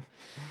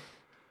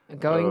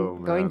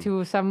 Going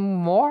to some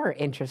more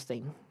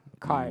interesting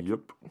card. Yep.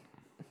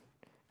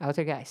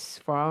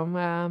 Altergeist from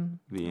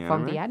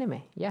the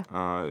anime. Yeah.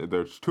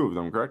 There's two of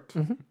them, correct?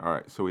 Mm-hmm. All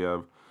right. So we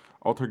have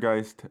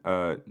Altergeist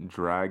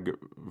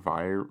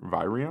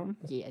Virion?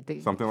 Yeah.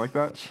 Something like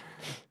that.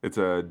 It's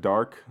a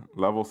dark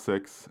level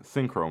 6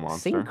 synchro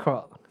monster.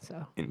 Synchro.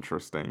 So.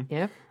 Interesting.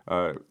 Yeah.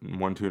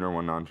 One tuner,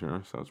 one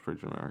non-tuner. Sounds pretty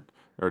generic.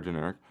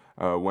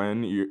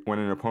 When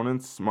an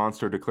opponent's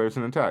monster declares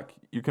an attack,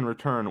 you can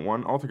return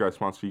one Altergeist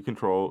monster you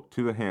control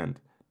to the hand.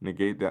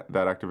 Negate that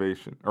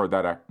activation or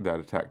that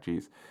attack.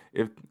 Jeez.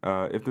 If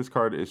this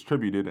card is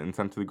tributed and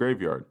sent to the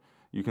graveyard,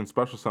 you can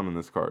special summon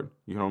this card.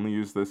 You can only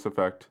use this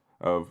effect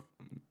of.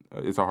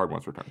 It's a hard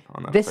once return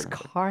on that. This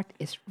card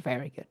is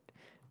very good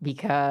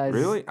because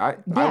really,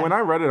 when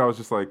I read it, I was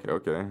just like,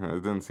 okay,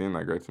 it didn't seem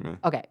that great to me.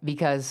 Okay,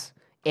 because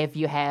if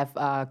you have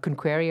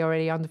Conquery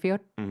already on the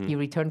field, you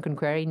return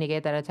Conquery,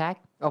 negate that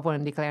attack.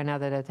 Opponent declare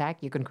another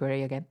attack, you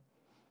Conquery again.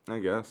 I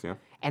guess, yeah.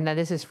 And then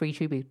this is free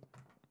tribute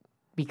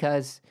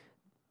because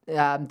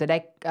the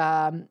deck.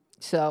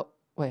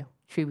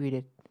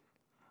 Tributed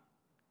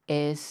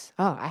is.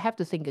 Oh, I have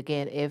to think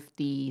again if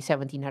the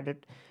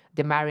 1700,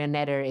 the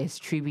Marionetter is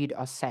tribute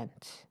or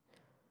sent.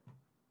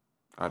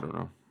 I don't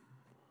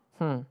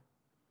know.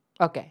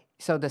 Okay,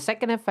 so the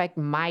second effect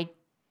might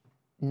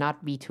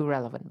not be too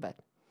relevant, but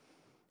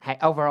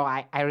overall,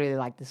 I really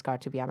like this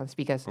card, to be honest,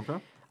 because,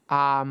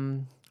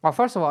 well,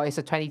 first of all, it's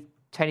a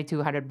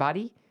 2200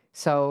 body,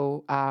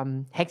 so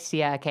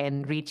Hexia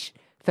can reach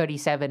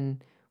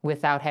 37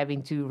 without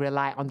having to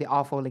rely on the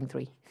awful Link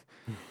 3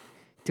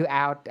 to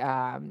out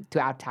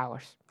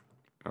towers.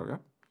 Okay.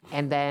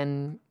 And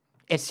then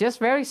it's just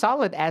very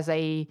solid as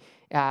a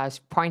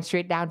point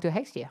straight down to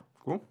Hexia.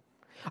 Cool.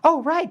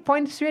 Oh, right,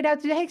 point straight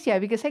out to Hexia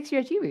because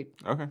Hexia tribute.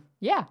 Okay.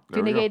 Yeah,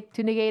 to negate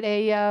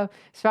a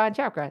Swan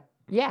Trap card.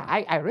 Yeah,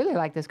 I really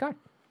like this card.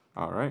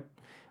 All right.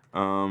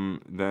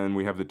 Then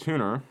we have the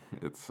tuner.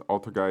 It's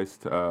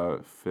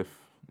Altergeist fifth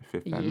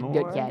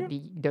animal. I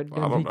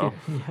don't know.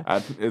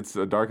 It's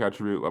a dark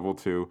attribute level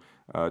 2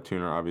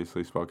 tuner,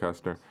 obviously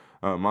spellcaster.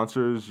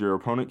 Monsters your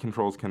opponent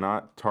controls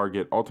cannot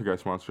target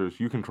Altergeist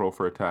monsters you control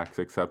for attacks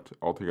except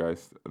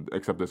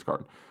this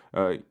card.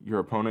 Your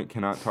opponent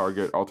cannot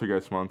target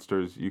Altergeist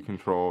monsters you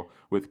control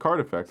with card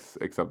effects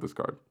except this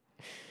card.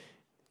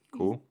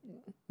 Cool.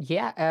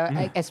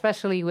 Yeah,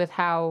 especially with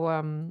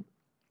how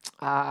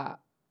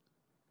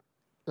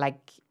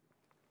like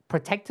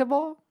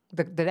protectable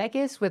the deck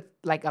is with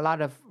like a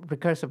lot of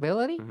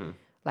recursability.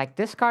 Like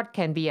this card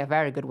can be a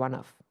very good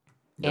one-off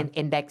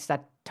in decks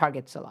that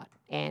targets a lot.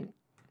 And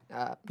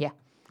yeah.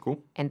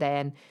 Cool. And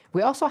then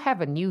we also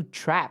have a new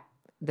trap.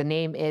 The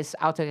name is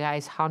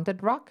Altergeist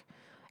Haunted Rock.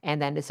 And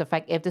then this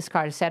effect, if this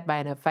card is set by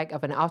an effect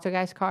of an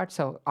Altergeist card,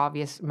 so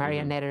obvious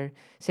Marionetter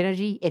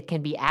synergy, it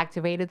can be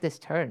activated this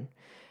turn.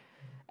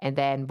 And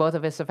then both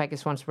of its effects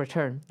is once per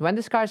turn. When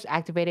this card is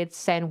activated,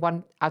 send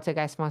one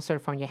Altergeist monster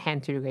from your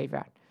hand to the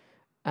graveyard.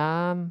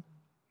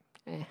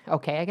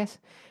 Okay, I guess.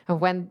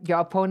 And when your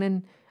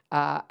opponent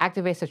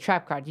activates a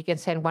trap card, you can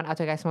send one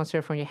Altergeist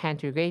monster from your hand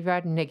to your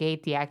graveyard,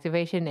 negate the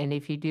activation, and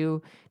if you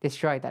do,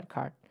 destroy that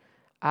card.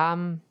 I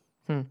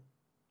don't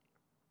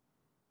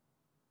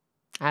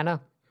know.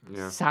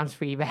 Yeah. Sounds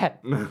pretty bad.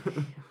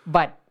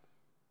 But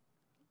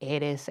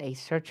it is a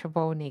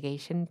searchable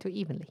negation to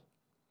evenly.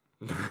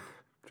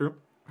 True.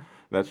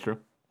 That's true.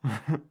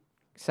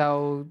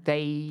 So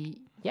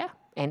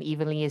and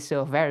evenly is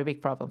still a very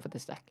big problem for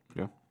this deck.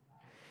 Yeah.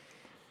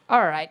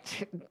 All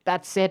right,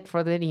 that's it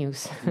for the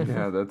news.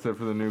 Yeah, that's it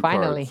for the new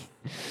Finally.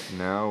 cards.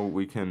 Now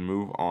we can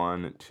move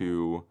on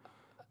to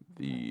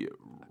the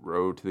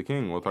Road to the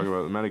King. We'll talk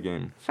about the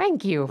metagame.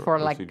 Thank you for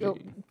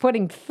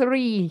putting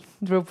 3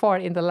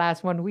 report in the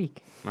last 1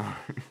 week.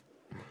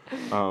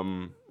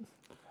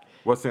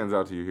 What stands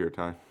out to you here,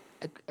 Ty?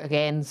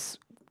 Again,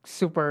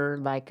 super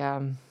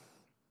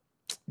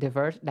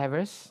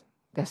diverse.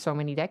 There's so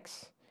many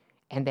decks,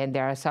 and then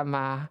there are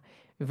some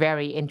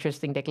very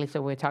interesting deck lists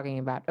that we're talking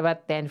about.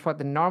 But then for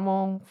the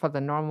normal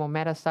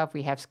meta stuff,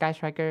 we have Sky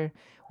Striker,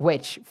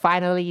 which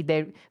finally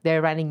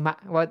they're running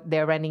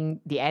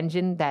the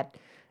engine that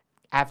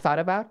I've thought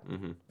about.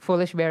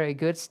 Foolish Burial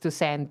Goods to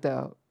send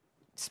the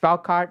spell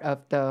card of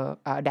the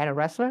Dino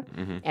Wrestler,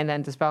 and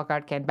then the spell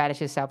card can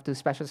banish itself to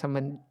special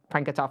summon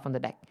Prankatoff on the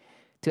deck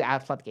to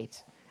out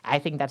floodgates. I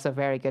think that's a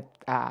very good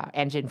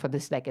engine for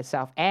this deck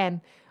itself,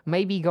 and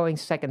maybe going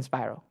second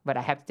Spiral, but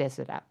I have to test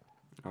it out.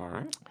 All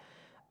right.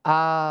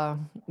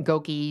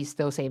 Goki,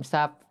 still same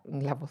stuff,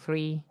 level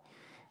 3.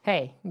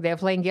 Hey, they're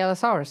playing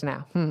Galasaurus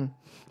now.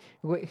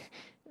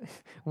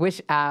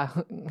 Which,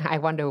 I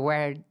wonder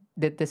where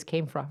did this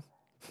came from?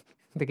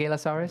 The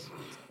Galasaurus?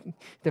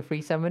 The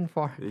free summon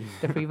for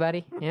the free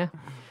buddy? Yeah.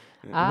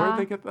 Where'd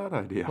they get that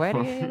idea? Where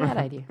did you get that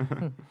idea?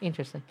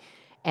 Interesting.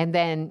 And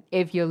then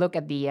if you look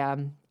at the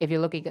if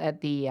you're looking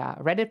at the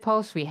Reddit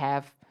post, we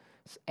have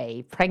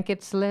a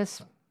Prankets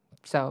list,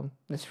 so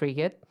that's pretty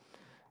good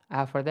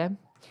for them.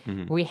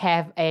 We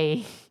have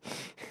a.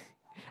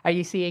 Are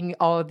you seeing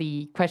all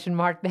the question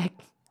mark deck?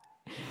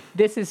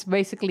 This is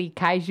basically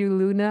Kaiju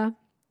Luna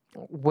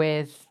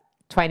with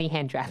 20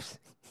 hand traps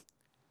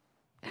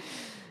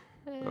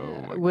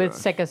Oh my with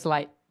gosh. Second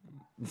Light.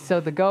 So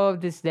the goal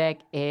of this deck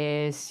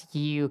is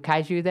you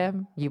Kaiju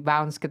them, you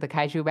bounce the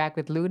Kaiju back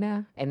with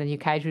Luna, and then you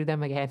Kaiju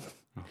them again.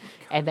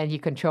 And then you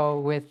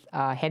control with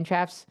hand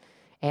traps,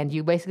 and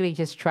you basically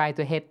just try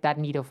to hit that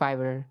Needle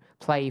Fiber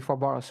play for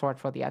Borrow Sword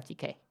for the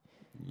FTK.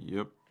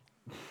 Yep.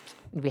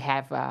 We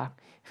have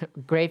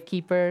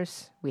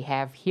Gravekeepers, we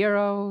have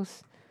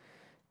Heroes,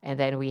 and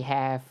then we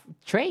have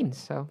Trains.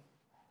 So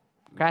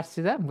congrats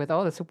to them with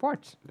all the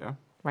supports. Yeah.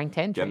 Rank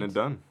 10 Getting trains. it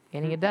done.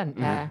 Getting it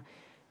done.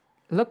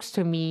 Looks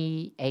to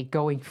me a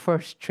going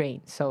first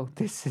train. So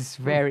this is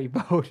very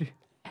bold.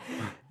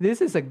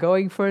 This is a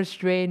going first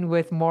train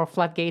with more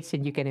floodgates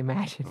than you can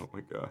imagine. Oh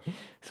my gosh.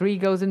 3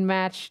 goes in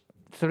match,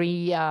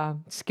 3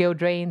 skill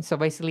drains. So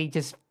basically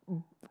just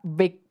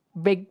big,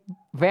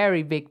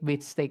 very big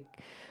mistake.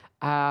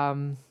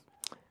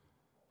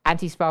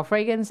 Anti-spell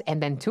fragrance,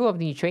 and then 2 of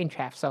the train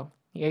traps. So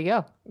here you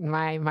go.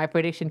 My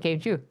prediction came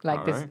true. Like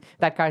All this, right.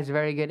 that card is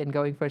very good in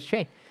going first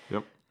train.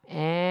 Yep.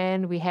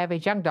 And we have a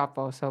junk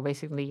Doppo, so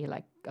basically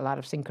like a lot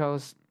of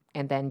synchros,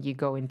 and then you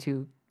go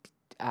into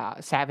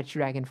Savage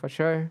Dragon for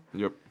sure.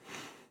 Yep.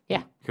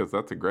 Yeah, Because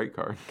that's a great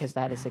card. because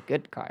that is a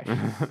good card.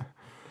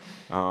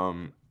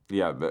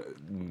 Yeah,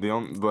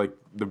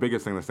 the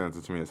biggest thing that stands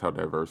out to me is how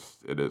diverse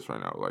it is right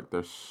now. Like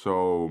there's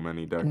so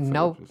many decks. that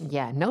are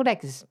just- no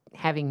deck is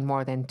having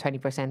more than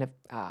 20%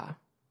 of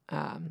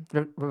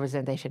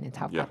representation in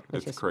top yeah, cut,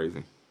 which it's is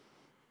crazy.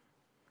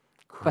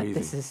 But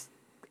this is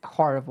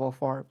horrible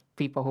for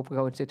people who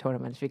go into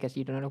tournaments because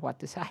you don't know what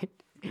to side.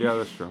 Yeah,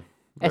 that's true.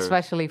 There-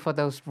 Especially for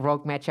those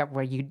rogue matchup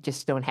where you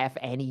just don't have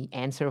any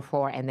answer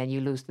for, and then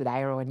you lose the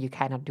Dairo and you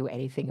cannot do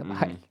anything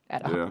about it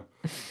at all. Yeah.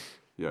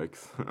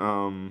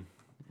 Yikes.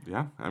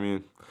 Yeah, I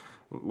mean,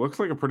 looks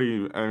like a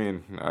pretty. I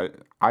mean,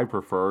 I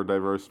prefer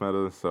diverse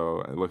meta,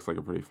 so it looks like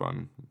a pretty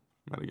fun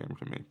metagame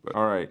to me. But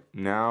all right,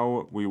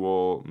 now we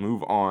will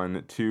move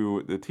on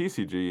to the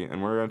TCG,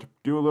 and we're going to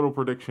do a little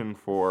prediction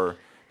for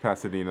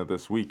Pasadena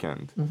this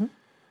weekend.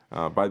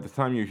 By the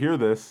time you hear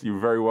this, you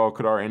very well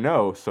could already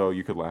know, so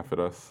you could laugh at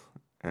us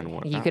and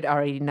whatnot. You could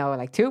already know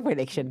like 2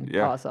 prediction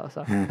Yeah. also,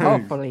 so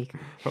hopefully.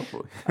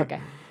 Hopefully.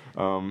 Okay.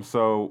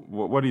 So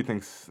what do you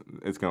think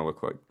it's going to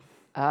look like?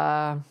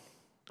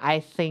 I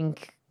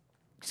think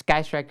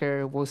Sky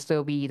Striker will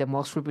still be the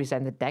most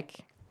represented deck.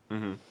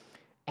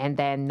 And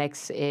then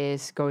next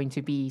is going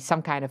to be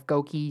some kind of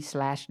Goki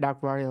 / Dark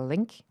Royal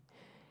Link.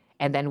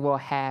 And then we'll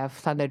have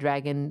Thunder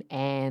Dragon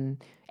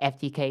and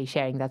FTK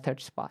sharing that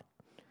 3rd spot.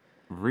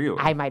 Really?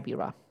 I might be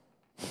wrong.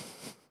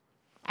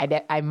 I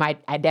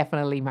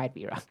definitely might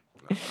be wrong.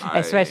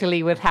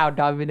 Especially with how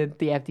dominant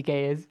the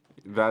FTK is.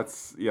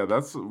 That's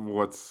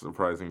what's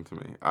surprising to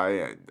me.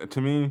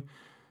 To me,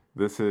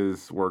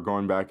 we're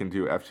going back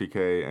into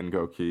FTK and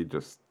Goki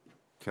just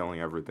killing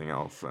everything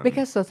else. And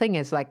Because the thing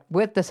is, like,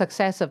 with the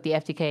success of the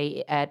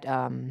FTK at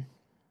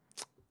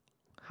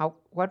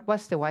what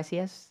was the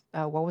YCS?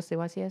 What was the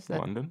YCS?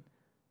 London?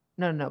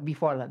 No,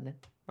 before London.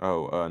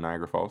 Oh,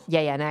 Niagara Falls?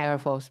 Yeah, Niagara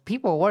Falls.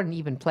 People weren't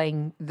even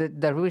playing. The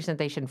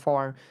representation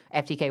for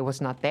FTK was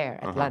not there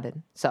at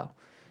London. So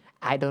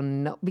I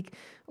don't know.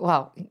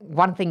 Well,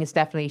 one thing is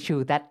definitely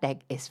true. That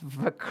deck is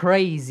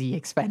crazy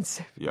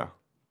expensive. Yeah.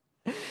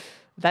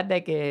 That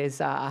deck is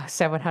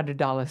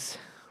 $700.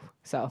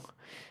 So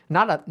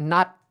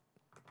not.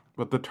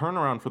 But the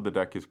turnaround for the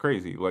deck is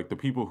crazy. Like, the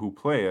people who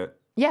play it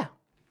Yeah.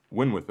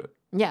 win with it.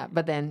 Yeah,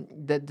 but then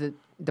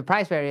the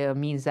price barrier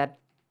means that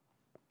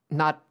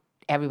not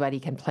everybody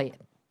can play it.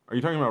 Are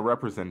you talking about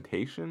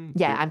representation?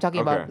 Yeah, I'm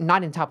talking about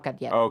not in Top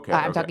Cut yet. Okay,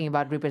 I'm okay. talking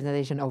about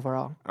representation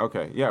overall.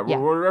 Okay, yeah, Yeah.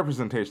 Well,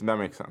 representation, that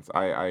makes sense.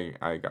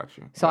 I got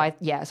you. So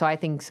I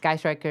think Sky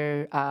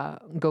Striker,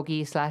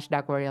 Goki /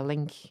 Dark Warrior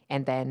Link,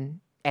 and then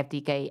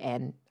FTK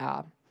and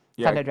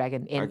Thunder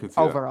Dragon I in could see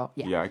that. overall.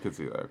 Yeah. Yeah, I could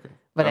see that. Okay.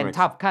 But That then makes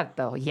Top Cut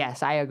though,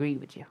 yes, I agree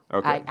with you.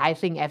 Okay. I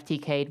think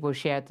FTK will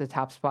share the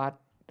top spot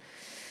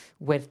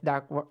with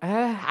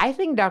I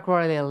think Dark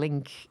Warrior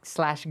Link /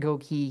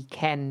 Goki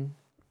can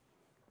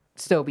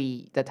still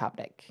be the top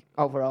deck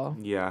overall.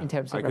 Yeah, in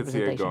terms of I could see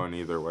it representation. going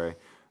either way.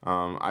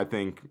 I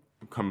think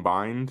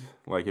combined,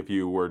 like if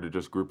you were to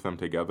just group them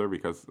together,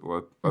 because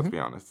let's be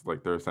honest,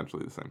 like they're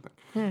essentially the same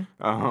thing.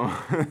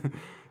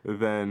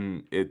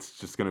 Then it's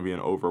just going to be an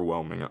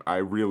overwhelming. I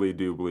really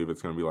do believe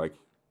it's going to be like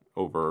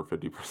over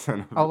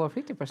 50%. Over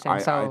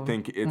 50%. So I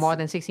think it's more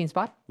than 16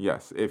 spot.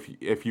 yes.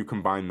 If you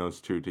combine those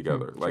two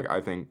together, like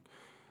I think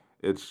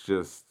it's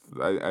just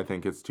I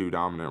think it's too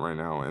dominant right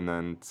now. And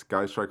then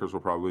Sky Strikers will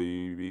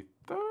probably be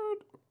third.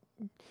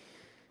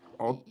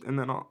 And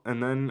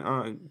then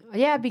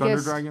Yeah,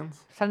 because Thunder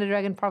Dragons. Thunder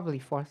Dragon probably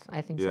fourth.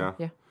 I think Yeah.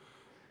 so.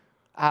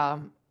 Yeah.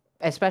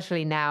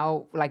 Especially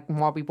now, like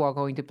more people are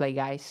going to play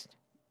Geist.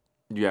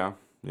 Yeah,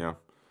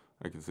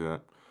 I can see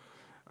that.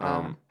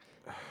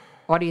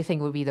 What do you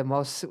think would be the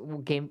most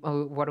what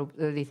do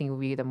you think would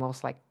be the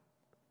most like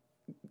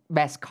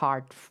best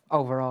card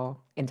overall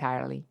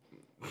entirely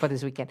for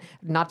this weekend?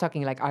 Not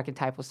talking like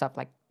archetypal stuff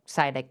like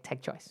side deck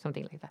tech choice,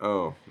 something like that.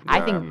 Oh, I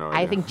yeah, think have no I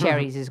idea. think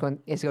Cherries is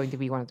going to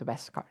be one of the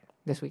best cards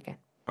this weekend.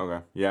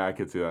 Okay, yeah, I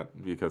could see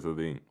that because of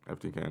the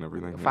FTK and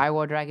everything. Yeah.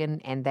 Firewall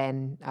Dragon and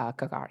then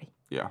Kagari.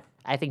 Yeah,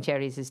 I think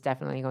Cherries is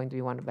definitely going to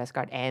be one of the best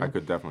cards. And I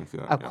could definitely see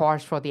that. of yeah.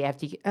 course, for the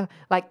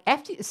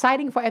FTK,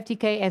 siding for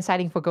FTK and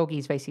siding for Goki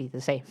is basically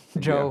the same.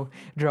 Dro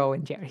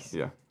and Cherries.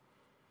 Yeah,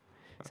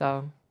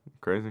 So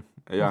crazy.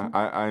 Yeah,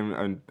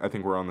 I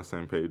think we're on the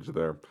same page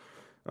there.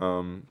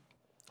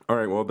 All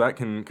right, well, that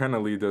can kind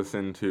of lead us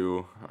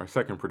into our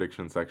second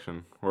prediction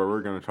section, where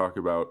we're going to talk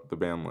about the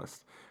ban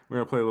list. We're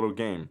going to play a little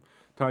game.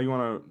 Ty, you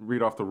want to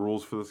read off the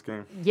rules for this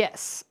game?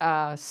 yes,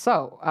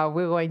 so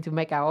we're going to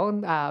make our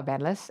own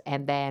ban list,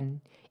 and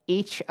then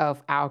each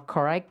of our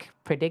correct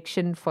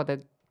prediction for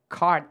the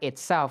card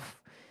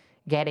itself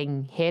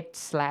getting hit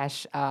 /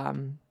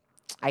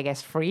 I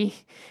guess free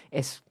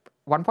is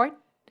 1 point.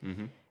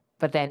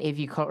 But then if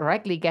you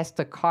correctly guess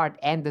the card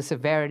and the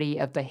severity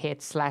of the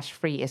hit /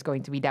 free is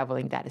going to be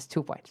doubling, that is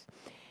 2 points.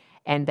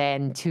 And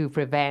then to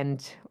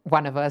prevent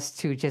one of us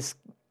to just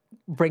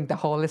bring the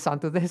whole list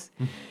onto this,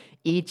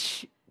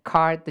 each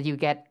card that you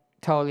get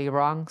totally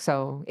wrong,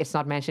 so it's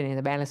not mentioned in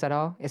the ban list at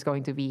all, is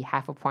going to be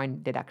half a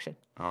point deduction.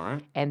 All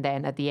right. And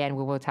then at the end,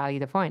 we will tally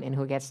the point, and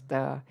who gets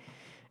the,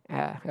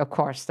 of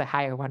course, the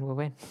higher one will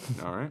win.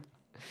 All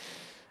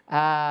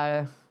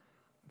right.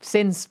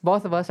 Since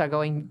both of us are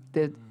going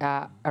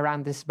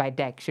around this by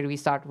deck, should we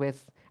start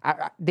with...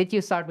 did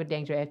you start with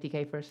Danger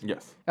FTK first?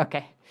 Yes.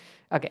 Okay.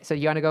 So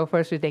you want to go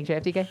first with Danger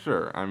FTK?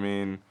 Sure. I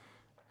mean,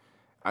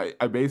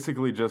 I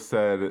basically just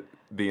said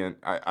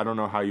I don't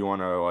know how you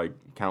want to like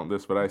count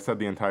this, but I said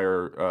the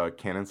entire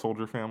Cannon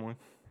Soldier family.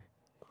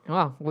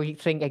 Well, we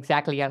think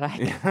exactly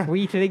alike.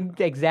 We think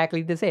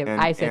exactly the same. And,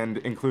 I said, and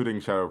including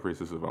Shadow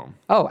Priestess of Ohm.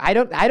 oh, I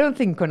don't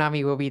think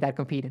Konami will be that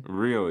competent.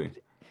 Really?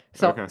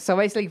 So Okay. so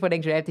basically for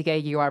Danger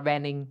FTK, you are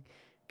banning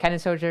Cannon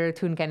Soldier,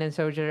 Toon Cannon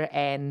Soldier,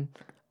 and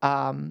The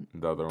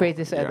other one.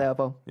 Priestess yeah.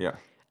 Elbow. Yeah.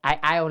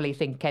 I only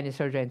think Cannon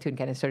Soldier and Toon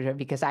Cannon Soldier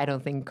because I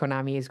don't think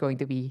Konami is going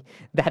to be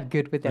that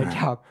good with their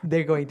job.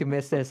 They're going to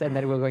miss this, and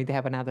then we're going to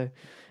have another.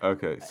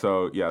 Okay.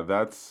 So yeah,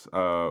 that's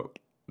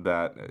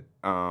that.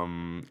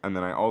 And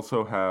then I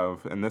also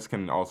have, and this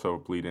can also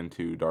bleed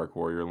into Dark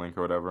Warrior Link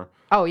or whatever.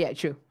 Oh yeah,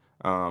 true.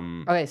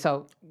 Um, Okay,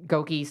 so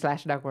Goki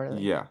 / Dark Warrior.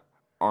 yeah.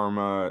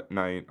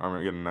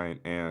 Armageddon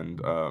Knight,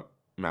 and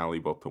Mali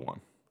both to 1.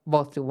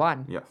 Both to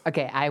 1. Yes.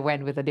 Okay, I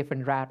went with a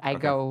different route.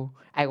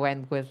 I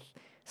went with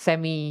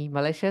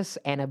semi-malicious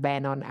and a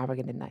ban on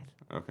Armageddon Knight.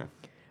 Okay.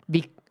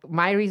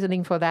 My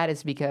reasoning for that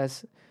is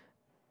because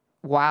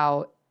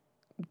while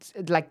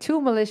like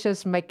 2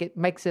 malicious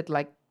makes it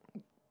like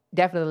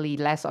definitely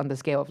less on the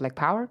scale of like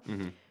power,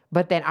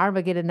 but then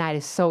Armageddon Knight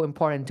is so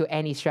important to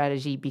any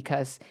strategy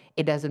because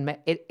it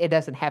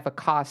doesn't have a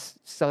cost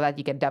so that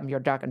you can dump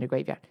your dark on the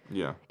graveyard.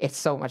 Yeah. It's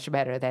so much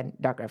better than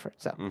Dark Effort.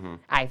 So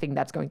I think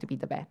that's going to be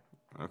the ban.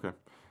 Okay.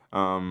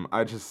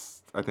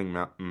 I think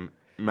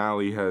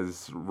Mali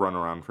has run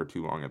around for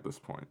too long at this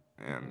point,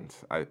 and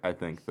I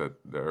think that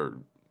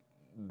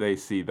they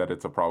see that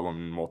it's a problem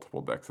in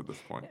multiple decks at this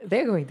point.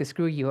 They're going to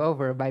screw you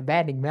over by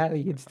banning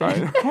Mali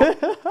instead.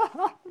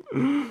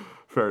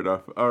 Fair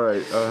enough. All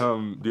right.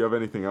 Do you have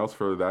anything else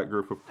for that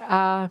group of?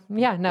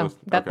 Yeah, no,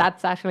 Okay.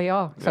 that's actually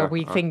all. So Yeah,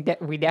 we think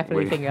that we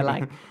definitely think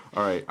alike.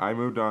 All right. I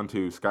moved on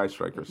to Sky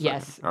Strikers.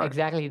 Yes, All right.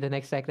 exactly the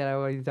next deck that I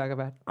wanted to talk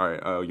about. All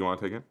right. You want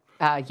to take it?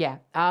 Yeah.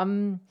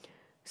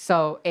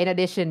 So in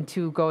addition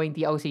to going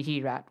the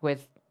OCG route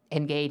with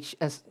Engage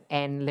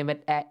and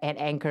Limit and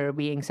Anchor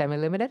being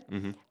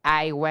semi-limited,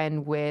 I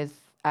went with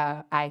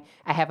I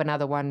have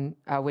another one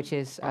which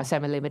is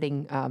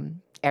semi-limiting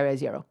Area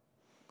 0.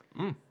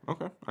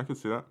 Okay. I can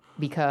see that.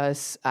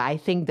 Because I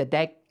think the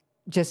deck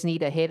just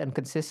need a hit on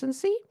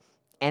consistency,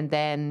 and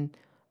then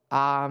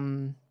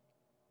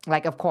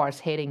like of course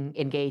hitting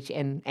Engage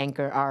and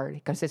Anchor are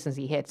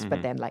consistency hits,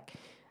 but then like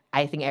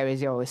I think Area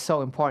 0 is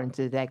so important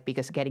to the deck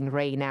because getting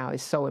Ray now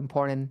is so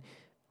important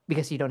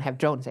because you don't have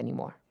drones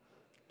anymore.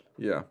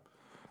 Yeah.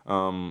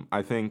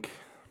 I think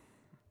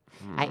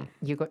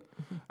You go.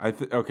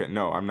 Okay,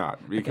 no, I'm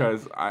not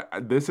because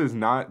this is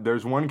not.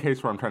 There's one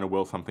case where I'm trying to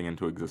will something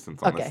into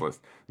existence on this Okay.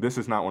 list. This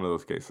is not one of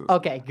those cases.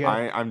 Okay, good.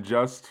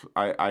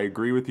 I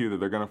agree with you that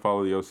they're going to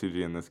follow the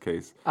OCG in this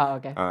case. Oh,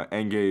 okay.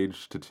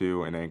 Engage to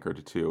 2 and anchor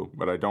to 2,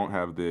 but I don't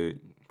have the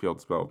field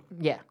spell.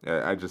 Yeah.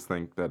 I just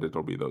think that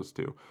it'll be those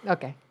two.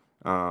 Okay.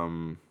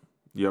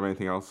 You have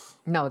anything else?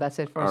 No, that's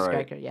it for All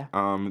right. Striker. Yeah.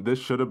 This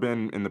should have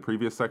been in the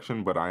previous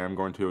section, but I am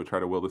going to try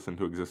to will this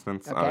into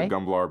existence. Okay.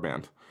 Gumblar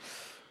Band.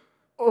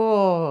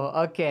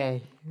 Oh,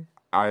 okay.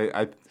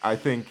 I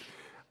think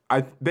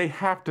they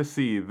have to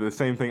see the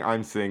same thing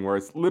I'm seeing, where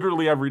it's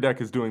literally every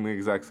deck is doing the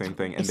exact same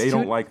thing, and It's they too-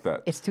 don't like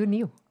that. It's too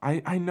new.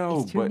 I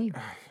know, it's too but new.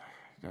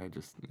 I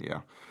just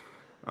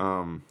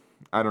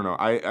I don't know.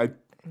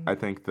 I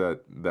think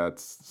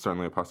that's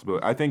certainly a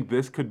possibility. I think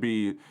this could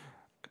be.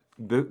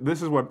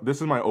 This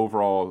is my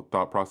overall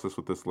thought process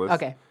with this list.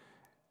 Okay.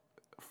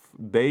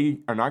 They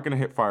are not going to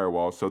hit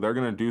firewall, so they're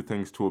going to do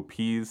things to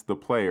appease the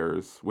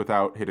players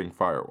without hitting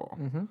firewall.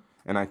 Mm-hmm.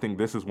 And I think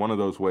this is one of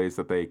those ways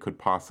that they could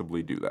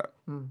possibly do that.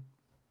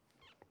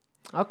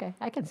 Okay,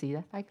 I can see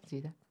that.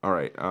 All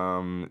right.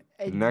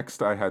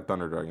 Next, I had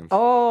Thunder Dragons.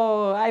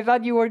 Oh, I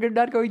thought you were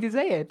not going to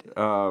say it.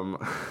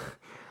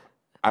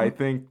 I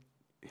think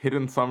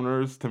Hidden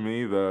Summoners, to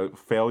me, the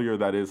failure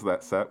that is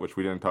that set, which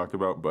we didn't talk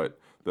about, but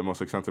the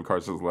most expensive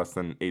cards is less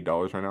than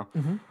 $8 right now.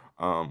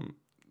 Mm-hmm.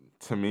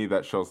 To me,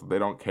 that shows that they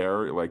don't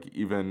care,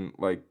 even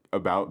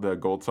about the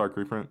Gold Sark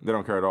reprint. They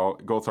don't care at all.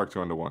 Gold Sark's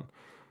going to 1.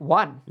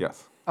 1.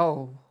 Yes.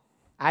 Oh,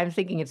 I'm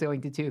thinking it's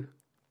going to 2.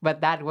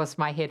 But that was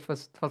my hit for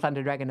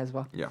Thunder Dragon as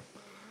well. Yeah.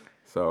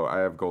 So I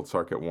have Gold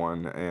Sark at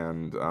 1,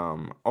 and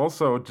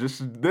also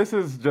this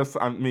is just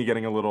me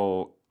getting a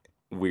little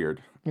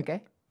weird.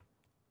 Okay.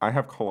 I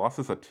have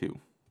Colossus at 2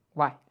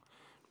 Why?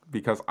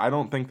 because I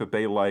don't think that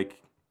they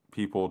like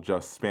people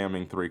just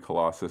spamming 3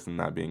 Colossus and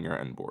that being your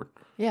end board.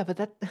 Yeah, but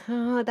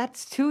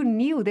that's too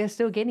new. They're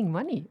still getting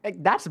money.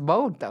 That's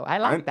bold, though. I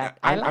like that.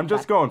 I'm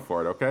just going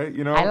for it, okay?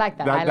 You know, I like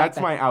that. I like that's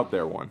that. my out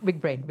there one.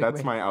 Big brain.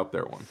 That's my out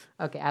there one.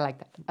 Okay, I like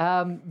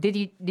that.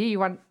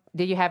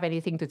 Did you have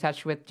anything to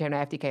touch with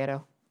Gemini FTK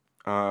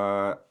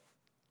though?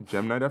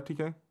 Gem Knight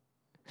FTK?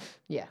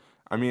 Yeah.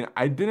 I mean,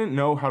 I didn't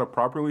know how to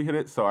properly hit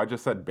it, so I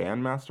just said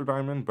Bandmaster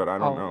Diamond, but I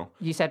don't know.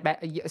 You said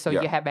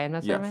Yeah. you have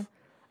Bandmaster Yes. Diamond?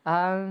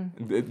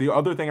 The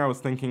other thing I was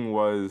thinking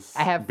was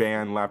I have-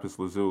 ban Lapis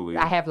Lazuli.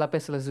 I have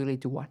Lapis Lazuli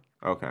to 1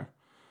 Okay.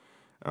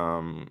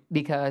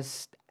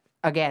 because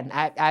again,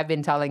 I've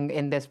been telling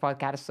in this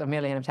podcast a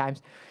million of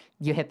times,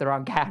 you hit the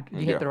wrong card. You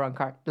Yeah. hit the wrong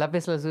card.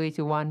 Lapis Lazuli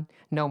to 1,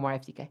 no more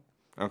FTK.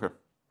 Okay.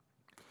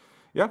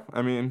 Yeah,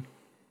 I mean,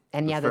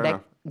 And yeah, That's the fair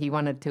deck you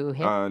wanted to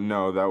hit.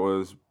 no, that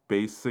was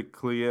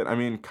basically it. I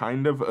mean,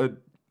 kind of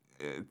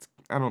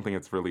I don't think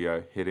it's really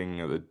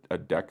hitting a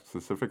deck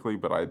specifically,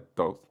 but I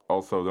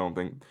don't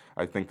think.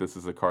 I think this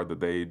is a card that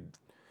they.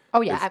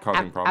 Oh yeah, it's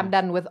causing I'm problems.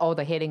 done with all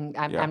the hitting.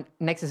 Yeah.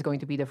 Next is going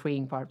to be the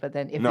freeing part, but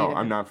then if No, you,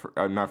 I'm not.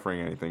 I'm not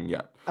freeing anything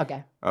yet.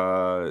 Okay.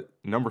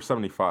 Number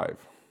 75.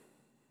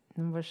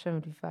 Number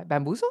 75,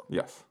 Bamboozle.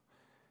 Yes,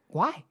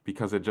 Why?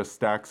 because it just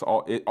stacks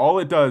all. All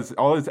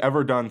it's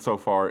ever done so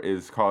far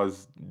is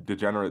cause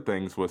degenerate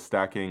things with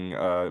stacking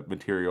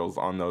materials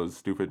on those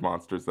stupid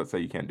monsters that say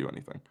you can't do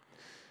anything.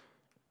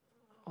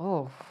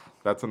 Oh,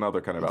 That's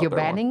another kind of out You're there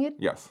one. banning it?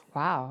 Yes.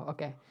 wow.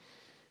 Okay.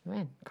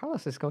 Man,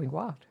 Carlos is going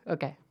wild.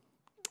 Okay.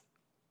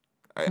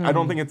 I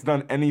don't think it's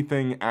done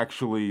anything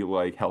actually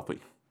healthy.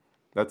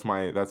 That's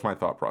my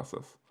thought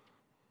process.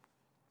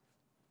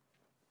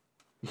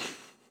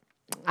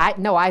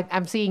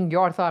 I'm seeing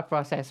your thought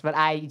process, but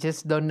I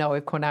just don't know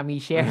if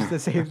Konami shares the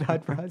same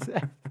thought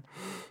process.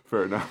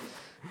 Fair enough.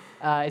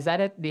 Is that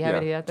it? Do you have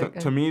any other?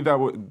 To me that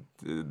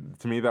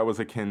was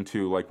akin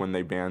to when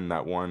they banned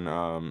that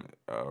one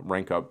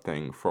rank up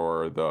thing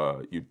for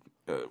the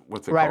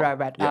what's it called?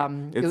 Right. Yeah.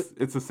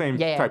 It's the same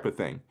yeah. type of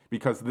thing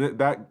because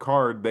that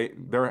card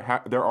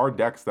there are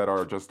decks that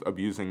are just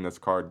abusing this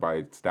card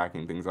by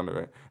stacking things under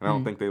it, and I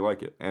don't think they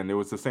like it. And it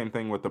was the same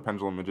thing with the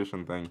Pendulum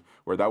Magician thing,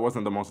 where that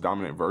wasn't the most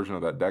dominant version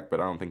of that deck, but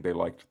I don't think they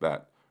liked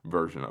that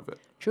version of it.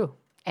 True.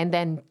 And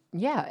then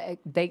the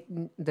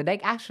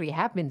deck actually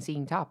have been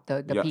seeing top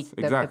the Yes, peak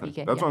exactly.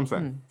 the PK. That's yeah. what I'm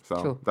saying.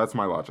 So true. that's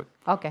my logic.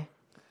 Okay.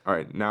 All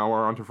right, now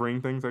we're on to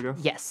freeing things, I guess.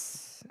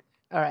 Yes.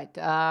 All right.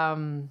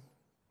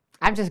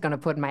 I'm just gonna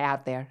put my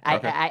out there.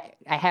 Okay.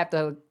 I have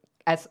to,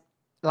 as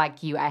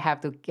like you, I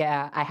have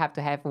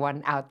to have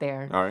one out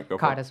there All right, go for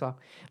card it. as well.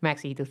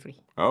 Max E23.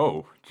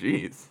 Oh,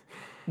 jeez.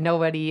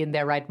 Nobody in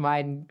their right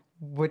mind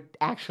would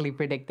actually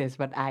predict this,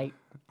 but I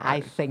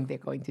think they're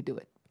going to do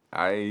it.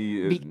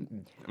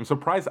 I'm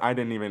surprised I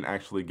didn't even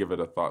actually give it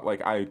a thought.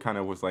 I kind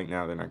of was like,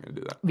 no, they're not going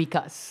to do that.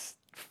 Because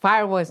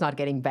Firewall is not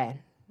getting banned.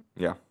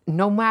 Yeah.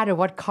 No matter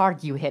what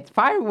card you hit,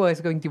 Firewall is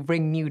going to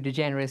bring new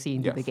degeneracy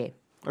into the Yes. game.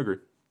 Agree.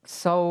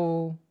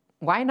 So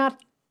why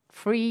not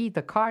free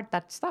the card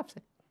that stops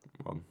it?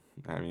 Well,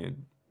 I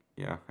mean,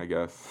 yeah, I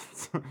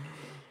guess.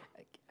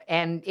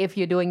 And if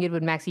you're doing it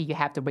with Maxi, you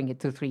have to bring it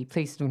to 3.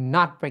 Please do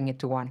not bring it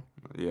to 1.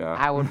 Yeah.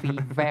 I would be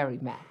very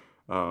mad.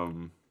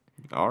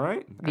 All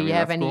right. Do you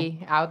have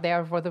any out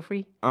there for the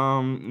free?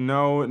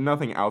 No,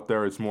 nothing out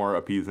there. It's more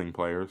appeasing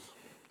players,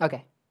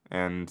 Okay.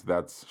 and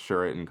that's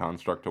Shuret and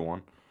Construct to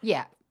 1.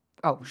 Yeah.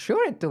 Oh,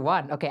 sure it to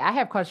 1. Okay, I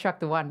have Construct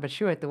to 1, but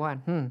sure it to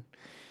 1.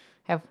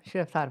 Should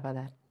have thought about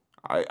that.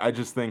 I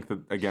just think that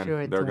again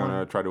Sure, they're to gonna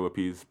 1. try to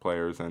appease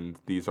players, and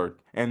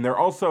they're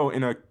also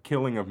in a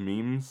killing of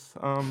memes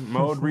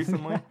mode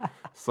recently.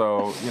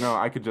 So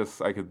I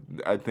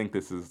think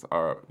this is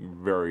a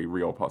very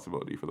real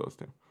possibility for those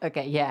two.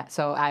 Okay, yeah.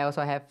 So I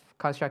also have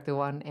Construct to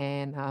 1,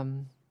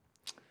 and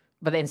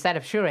but instead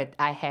of sure it,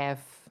 I have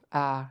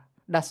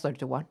Duster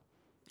to 1.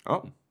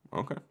 Oh,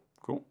 okay,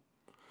 cool.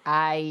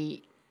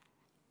 I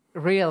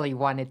really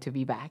want it to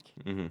be back.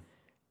 Mm-hmm.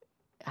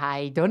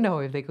 I don't know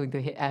if they're going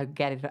to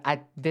get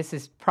it. This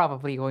is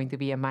probably going to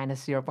be a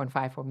minus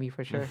 0.5 for me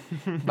for sure.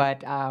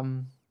 But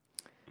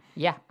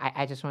yeah,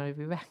 I just want it to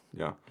be back.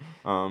 Yeah.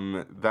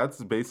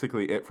 That's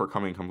basically it for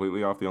coming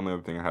completely off. The only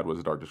other thing I had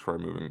was Dark Destroyer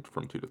moving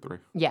from 2 to 3.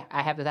 Yeah,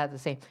 I have that the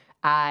same.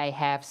 I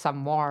have some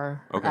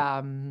more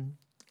Okay.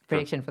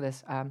 prediction for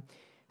this.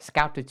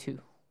 Scout to 2.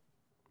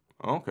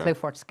 Okay.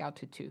 Clifford Scout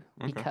to 2.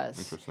 Okay, Because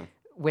interesting.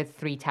 with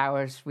 3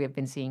 towers, we have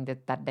been seeing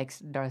that deck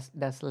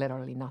does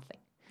literally nothing.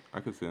 I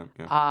could see that.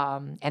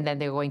 Yeah. And then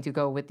they're going to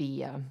go with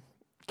the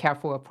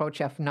careful approach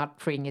of not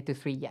freeing it to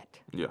 3 yet.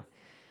 Yeah.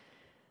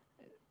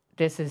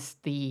 This is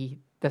the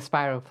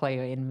spiral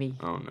player in me.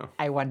 Oh no.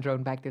 I want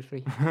drone back to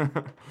 3.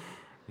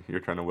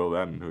 You're trying to will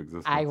that into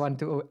existence. I want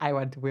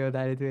to will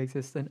that into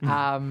existence.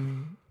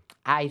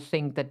 I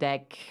think the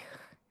deck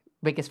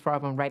biggest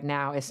problem right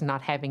now is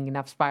not having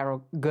enough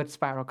good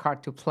spiral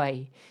card to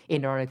play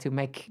in order to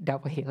make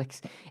double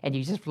helix, and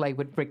you just play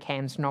with brick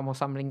hands, normal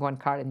summoning 1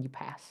 card, and you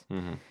pass.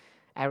 Mm-hmm.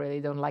 I really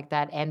don't like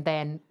that. And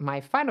then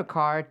my final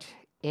card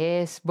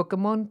is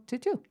Bookemon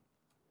 2-2.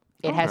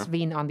 It has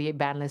been on the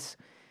ban list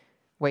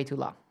way too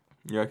long.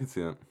 Yeah, I can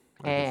see that.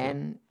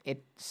 And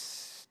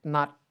it's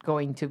not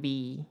going to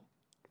be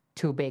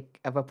too big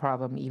of a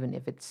problem even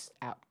if it's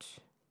out.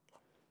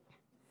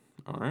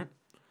 All right.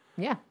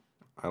 Yeah.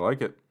 I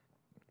like it.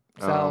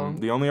 So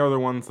the only other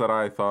ones that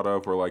I thought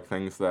of were like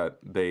things that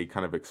they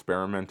kind of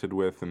experimented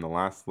with in the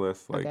last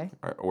list. Like, Okay.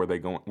 were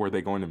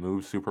they going to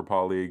move Super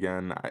Poly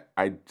again?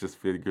 I just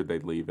figured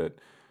they'd leave it.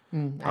 I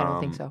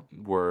don't think so.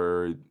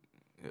 Were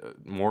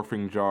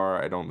Morphing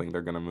Jar? I don't think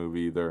they're gonna move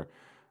either.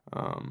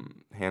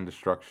 Hand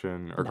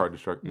Destruction or Card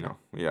Destruction? No.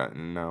 Yeah,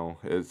 no.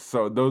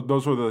 So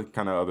those were the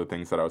kind of other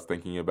things that I was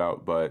thinking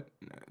about. But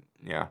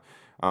yeah.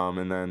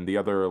 And then the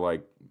other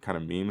like kind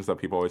of memes that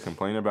people always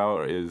complain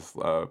about is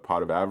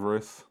Pot of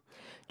Avarice.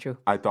 True.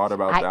 I thought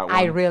about that one.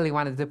 I really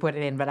wanted to put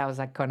it in, but I was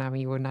like,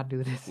 Konami would not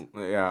do this.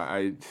 Yeah,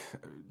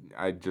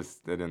 I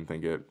didn't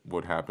think it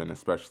would happen,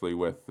 especially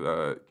with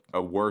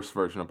a worse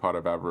version of Pot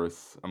of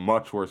Avarice, a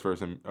much worse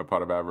version of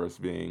Pot of Avarice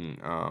being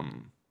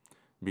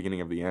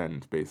Beginning of the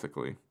End,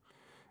 basically,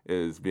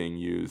 is being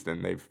used,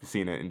 and they've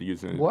seen it and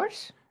using it.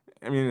 Worse?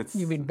 I mean, it's.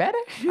 You mean better?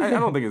 I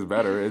don't think it's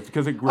better. It's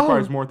because it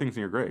requires more things in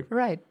your grave.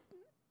 Right.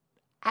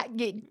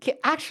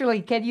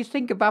 Actually, can you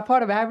think about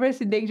Pot of Avarice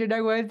in Danger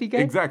Dog Worthy?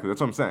 Exactly,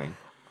 that's what I'm saying.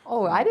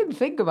 Oh, I didn't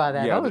think about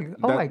that. Yeah,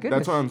 My goodness.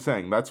 That's what I'm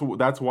saying.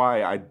 That's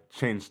why I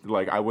changed.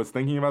 Like, I was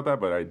thinking about that,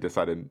 but I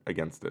decided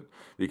against it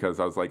because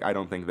I was like, I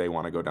don't think they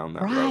want to go down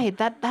that road. Right,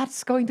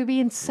 that's going to be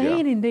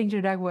insane in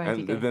Danger Dog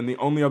Worthy. And then the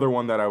only other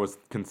one that I was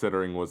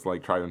considering was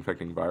like Try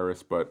Infecting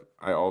Virus, but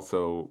I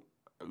also,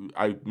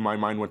 my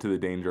mind went to the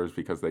dangers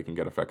because they can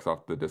get effects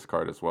off the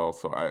discard as well.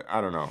 So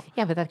I don't know.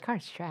 Yeah, but that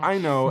card's trash. I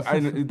know,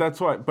 that's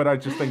why. But I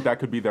just think that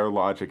could be their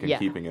logic in Yeah.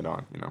 keeping it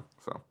on.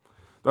 So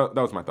that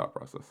was my thought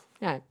process.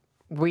 Yeah,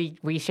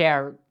 we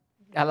share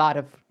a lot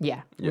of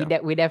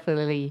we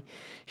definitely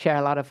share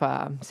a lot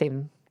of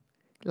same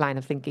line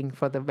of thinking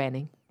for the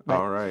banning. But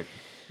All right.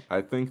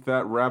 I think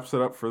that wraps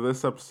it up for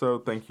this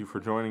episode. Thank you for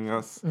joining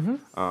us.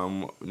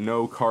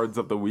 No cards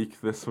of the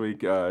week this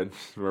week. We're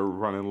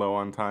running low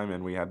on time,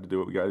 and we had to do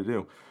what we got to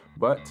do.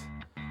 But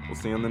we'll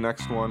see you on the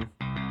next one.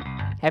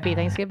 Happy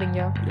Thanksgiving,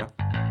 yo. Yeah.